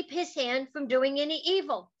will keep his hand from doing any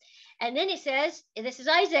evil. And then he says, and this is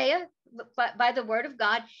Isaiah, by the word of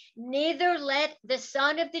God, neither let the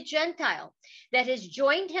son of the Gentile that has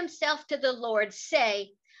joined himself to the Lord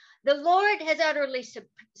say, the Lord has utterly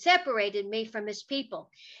separated me from his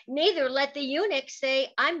people. Neither let the eunuch say,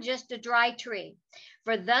 I'm just a dry tree.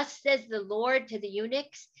 For thus says the Lord to the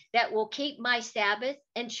eunuchs that will keep my Sabbath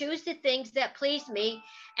and choose the things that please me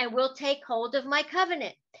and will take hold of my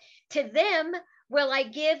covenant. To them will I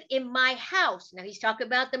give in my house. Now he's talking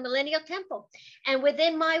about the millennial temple. And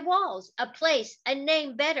within my walls, a place, a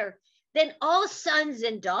name better than all sons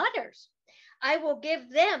and daughters. I will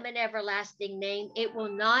give them an everlasting name. It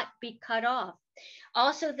will not be cut off.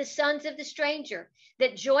 Also the sons of the stranger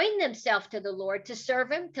that join themselves to the Lord to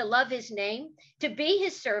serve him, to love his name, to be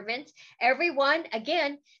his servants. Everyone,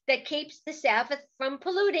 again, that keeps the Sabbath from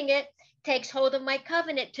polluting it, takes hold of my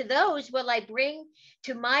covenant. To those will I bring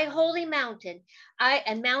to my holy mountain.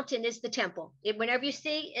 And mountain is the temple. Whenever you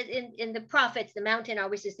see in the prophets, the mountain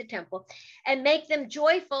always is the temple. And make them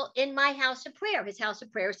joyful in my house of prayer. His house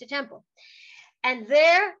of prayer is the temple. And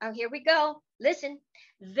there, here we go. Listen,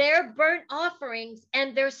 their burnt offerings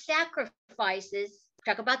and their sacrifices,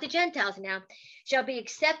 talk about the Gentiles now, shall be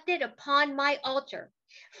accepted upon my altar.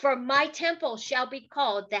 For my temple shall be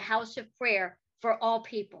called the house of prayer for all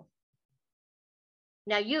people.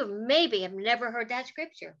 Now, you maybe have never heard that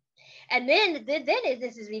scripture. And then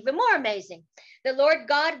this is even more amazing. The Lord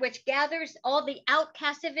God, which gathers all the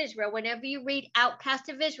outcasts of Israel. Whenever you read outcasts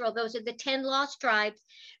of Israel, those are the 10 lost tribes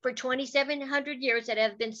for 2,700 years that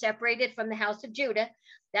have been separated from the house of Judah.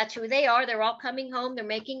 That's who they are. They're all coming home. They're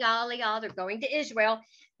making Aliyah. They're going to Israel.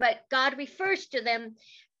 But God refers to them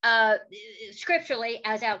scripturally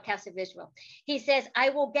as outcasts of Israel. He says, I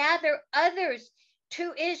will gather others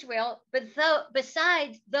to Israel, but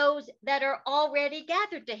besides those that are already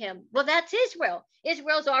gathered to him. Well, that's Israel.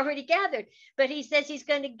 Israel's already gathered, but he says he's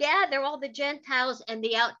going to gather all the Gentiles and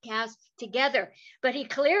the outcasts together. But he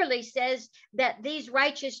clearly says that these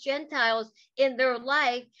righteous Gentiles in their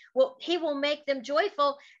life, well, he will make them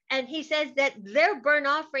joyful. And he says that their burnt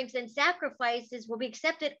offerings and sacrifices will be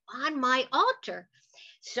accepted on my altar.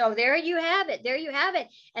 So there you have it. There you have it.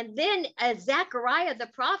 And then Zechariah the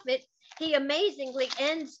prophet, he amazingly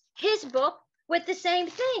ends his book with the same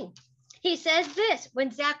thing. He says this,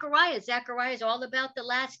 when Zechariah is all about the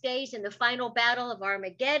last days and the final battle of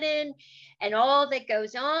Armageddon and all that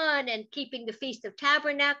goes on and keeping the Feast of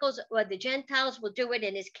Tabernacles, or the Gentiles will do it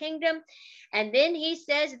in his kingdom. And then he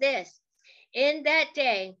says this, in that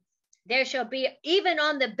day, there shall be even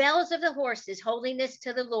on the bells of the horses, holiness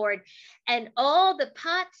to the Lord, and all the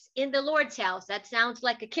pots in the Lord's house, that sounds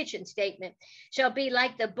like a kitchen statement, shall be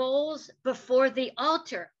like the bowls before the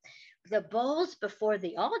altar. The bowls before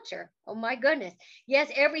the altar. Oh my goodness. Yes,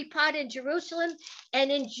 every pot in Jerusalem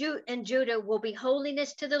and in Judah will be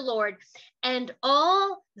holiness to the Lord, and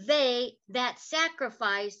all they that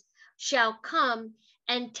sacrifice shall come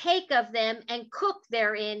and take of them and cook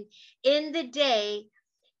therein. In the day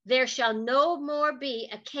there shall no more be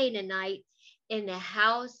a Canaanite in the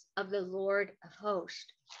house of the Lord of hosts.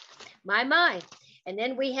 My. And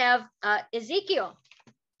then we have Ezekiel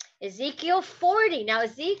 40. Now,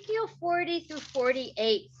 Ezekiel 40 through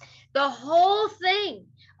 48, the whole thing.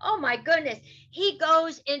 Oh my goodness. He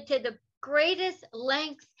goes into the greatest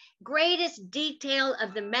length, greatest detail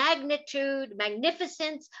of the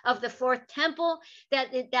magnificence of the fourth temple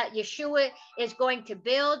that Yeshua is going to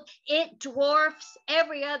build. It dwarfs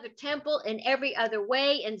every other temple in every other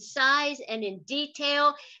way, in size and in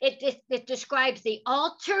detail. It describes the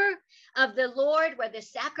altar of the Lord where the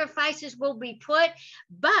sacrifices will be put,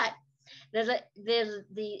 but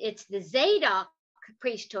it's the Zadok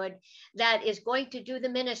priesthood that is going to do the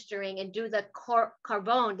ministering and do the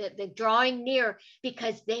carbon, the drawing near,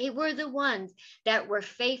 because they were the ones that were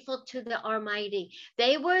faithful to the Almighty.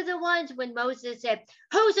 They were the ones when Moses said,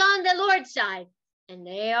 who's on the Lord's side? And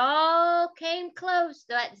they all came close,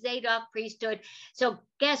 that Zadok priesthood. So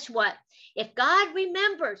guess what? If God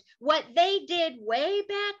remembers what they did way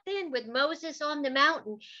back then with Moses on the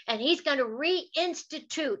mountain, and he's going to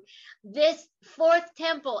reinstitute this fourth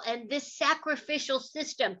temple and this sacrificial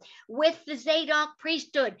system with the Zadok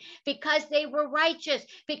priesthood, because they were righteous,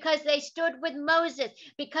 because they stood with Moses,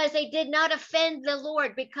 because they did not offend the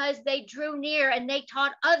Lord, because they drew near and they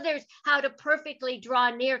taught others how to perfectly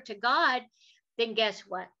draw near to God, then guess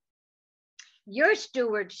what? Your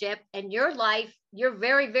stewardship and your life, your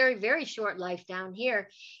very, very, very short life down here,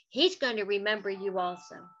 he's going to remember you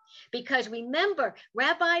also. Because remember,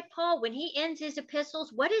 Rabbi Paul, when he ends his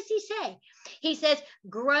epistles, what does he say? He says,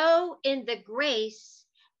 grow in the grace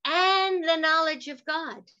and the knowledge of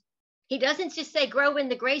God. He doesn't just say grow in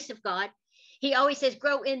the grace of God. He always says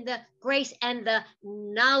grow in the grace and the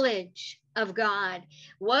knowledge of God.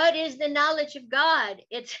 What is the knowledge of God?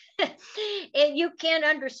 It's you can't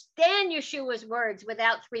understand Yeshua's words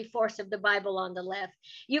without 3/4 of the Bible on the left.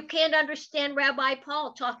 You can't understand Rabbi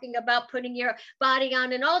Paul talking about putting your body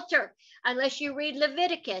on an altar unless you read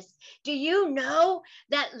Leviticus. Do you know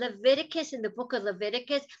that Leviticus, in the book of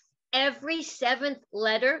Leviticus, every 7th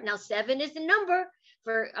letter, now 7 is the number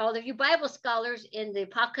for all of you Bible scholars, in the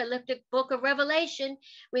apocalyptic book of Revelation,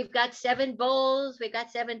 we've got 7 bowls, we've got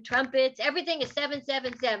 7 trumpets, everything is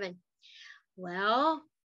 777. Well,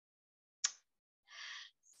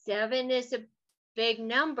 7 is a big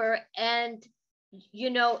number. And, you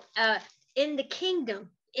know, in the kingdom,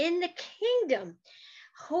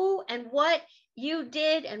 who and what you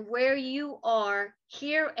did and where you are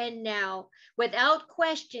here and now, without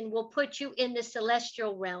question, will put you in the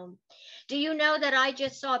celestial realm. Do you know that I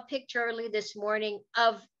just saw a picture early this morning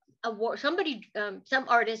of somebody, some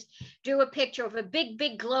artist drew a picture of a big,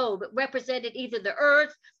 big globe. It represented either the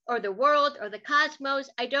earth or the world or the cosmos.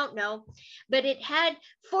 I don't know, but it had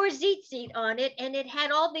 4 tzitzit on it, and it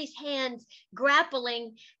had all these hands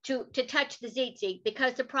grappling to touch the tzitzit,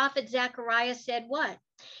 because the prophet Zechariah said what?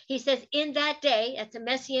 He says, in that day, that's a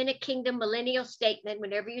Messianic kingdom millennial statement.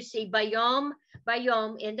 Whenever you see bayom,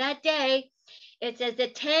 bayom, in that day, it says the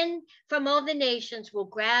 10 from all the nations will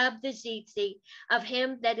grab the tzitzit of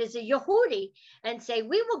him that is a Yehudi and say,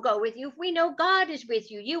 we will go with you if we know God is with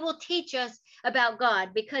you. You will teach us about God,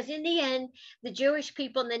 because in the end, the Jewish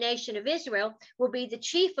people in the nation of Israel will be the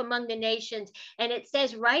chief among the nations. And it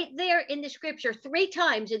says right there in the scripture 3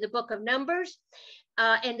 times in the book of Numbers,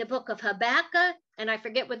 in the book of Habakkuk, and I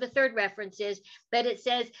forget what the third reference is, but it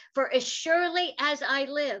says, for as surely as I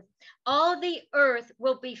live, all the earth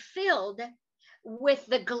will be filled with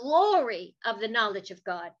the glory of the knowledge of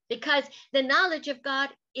God, because the knowledge of God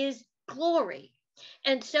is glory.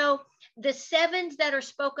 And so the 7s that are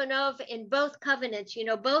spoken of in both covenants,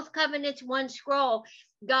 both covenants, one scroll,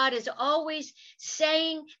 God is always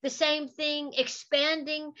saying the same thing,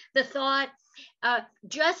 expanding the thought.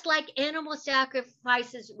 Just like animal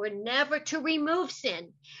sacrifices were never to remove sin,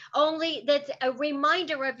 only that's a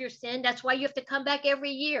reminder of your sin. That's why you have to come back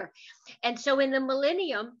every year. And so in the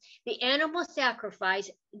millennium, the animal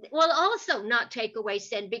sacrifice will also not take away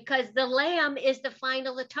sin, because the lamb is the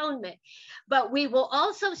final atonement. But we will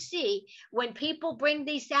also see when people bring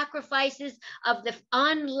these sacrifices of the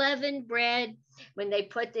unleavened bread, when they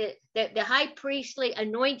put the high priestly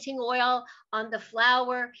anointing oil on the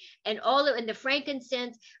flour and all of, and the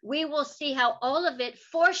frankincense, we will see how all of it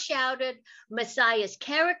foreshadowed Messiah's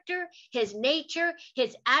character, his nature,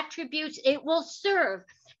 his attributes. It will serve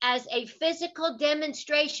as a physical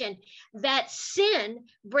demonstration that sin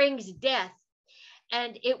brings death,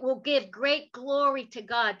 and it will give great glory to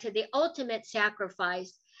God, to the ultimate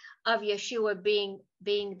sacrifice of Yeshua being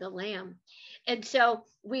the lamb. And so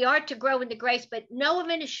we are to grow in the grace, but know of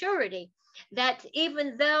an assurity that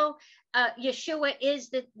even though Yeshua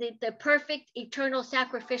is the perfect eternal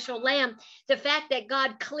sacrificial lamb, the fact that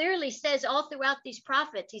God clearly says all throughout these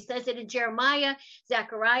prophets, he says it in Jeremiah,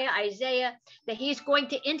 Zechariah, Isaiah, that he's going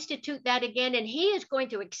to institute that again, and he is going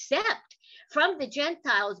to accept from the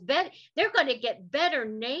Gentiles, they're going to get better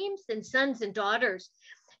names than sons and daughters,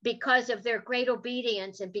 because of their great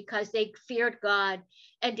obedience and because they feared God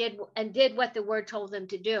and did what the word told them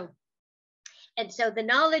to do. And so the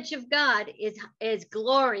knowledge of God is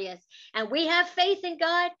glorious, and we have faith in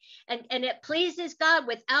God, and it pleases God.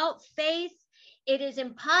 Without faith, it is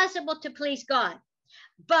impossible to please God.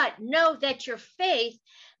 But know that your faith,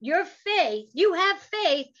 you have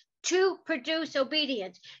faith to produce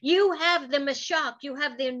obedience. You have the mashach, you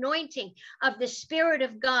have the anointing of the Spirit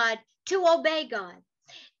of God to obey God.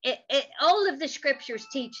 All of the scriptures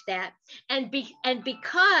teach that, and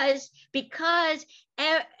because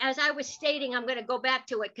as I was stating, I'm going to go back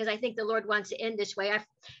to it because I think the Lord wants to end this way.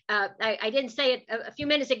 I didn't say it a few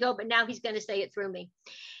minutes ago, but now he's going to say it through me.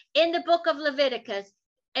 In the book of Leviticus,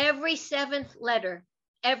 every seventh letter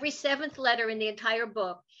in the entire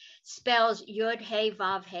book spells Yud He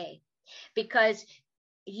Vav He, because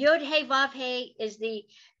Yud He Vav He is the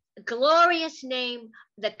glorious name,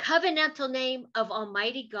 the covenantal name of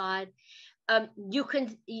Almighty God.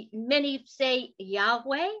 Many say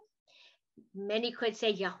Yahweh, many could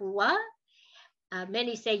say Yahuwah,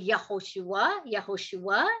 many say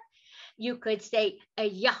Yahoshua. You could say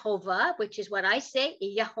Yehovah, which is what I say,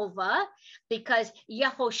 Yehovah, because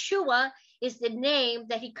Yahoshua is the name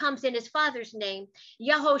that he comes in his father's name.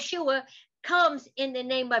 Yahoshua comes in the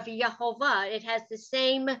name of Yehovah. It has the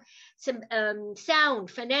same sound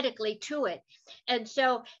phonetically to it. And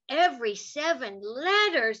so every 7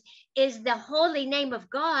 letters is the holy name of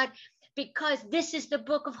God, because this is the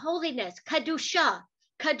book of holiness. Kadusha.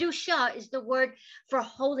 Kadusha is the word for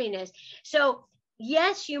holiness. So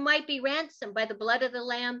yes, you might be ransomed by the blood of the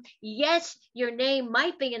Lamb. Yes, your name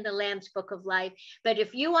might be in the Lamb's book of life. But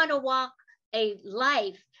if you want to walk a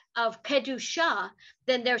life of Kedusha,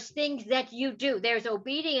 then there's things that you do. There's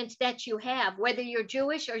obedience that you have, whether you're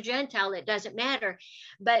Jewish or Gentile, it doesn't matter.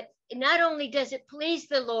 But not only does it please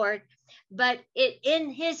the Lord, but in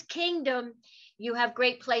his kingdom, you have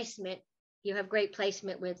great placement. You have great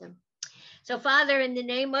placement with him. So Father, in the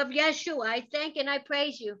name of Yeshua, I thank and I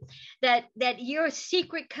praise you that your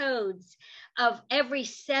secret codes of every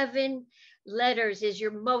 7 letters is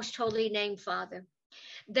your most holy name, Father.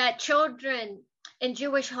 That children in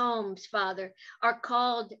Jewish homes, Father, are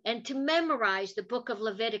called and to memorize the book of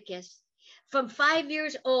Leviticus. From 5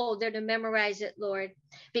 years old, they're to memorize it, Lord,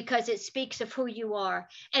 because it speaks of who you are.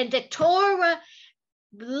 And the Torah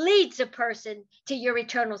leads a person to your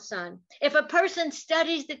eternal Son. If a person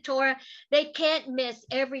studies the Torah, they can't miss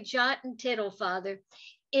every jot and tittle, Father.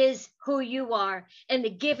 is who you are, and the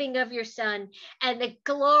giving of your Son, and the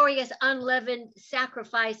glorious unleavened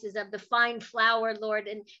sacrifices of the fine flour, Lord,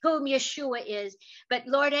 and whom Yeshua is. But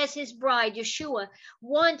Lord, as his bride, Yeshua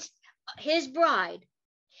wants his bride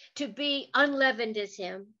to be unleavened as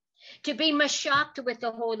him, to be mashaked with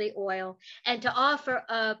the holy oil, and to offer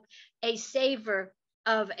up a savor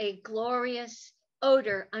of a glorious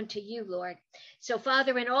odor unto you, Lord. So,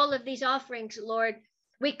 Father, in all of these offerings, Lord,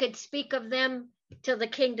 we could speak of them till the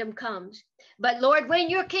kingdom comes. But Lord, when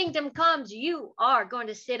your kingdom comes, you are going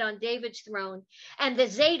to sit on David's throne, and the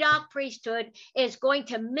Zadok priesthood is going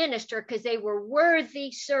to minister, because they were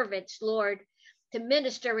worthy servants, Lord, to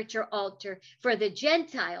minister at your altar for the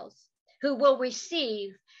Gentiles, who will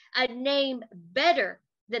receive a name better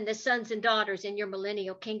than the sons and daughters in your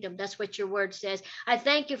millennial kingdom. That's what your word says. I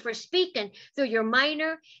thank you for speaking through your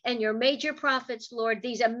minor and your major prophets, Lord,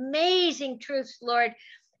 these amazing truths, Lord,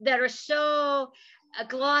 that are so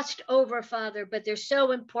glossed over, Father, but they're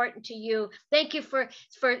so important to you. Thank you for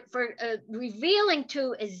revealing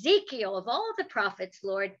to Ezekiel, of all the prophets,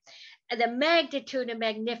 Lord, the magnitude and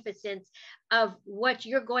magnificence of what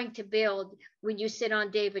you're going to build when you sit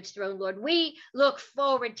on David's throne, Lord. We look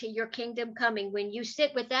forward to your kingdom coming when you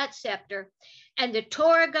sit with that scepter, and the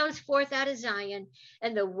Torah goes forth out of Zion,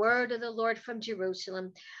 and the word of the Lord from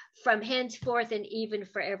Jerusalem, from henceforth and even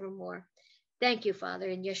forevermore. Thank you, Father,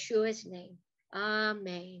 in Yeshua's name.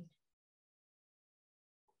 Amen.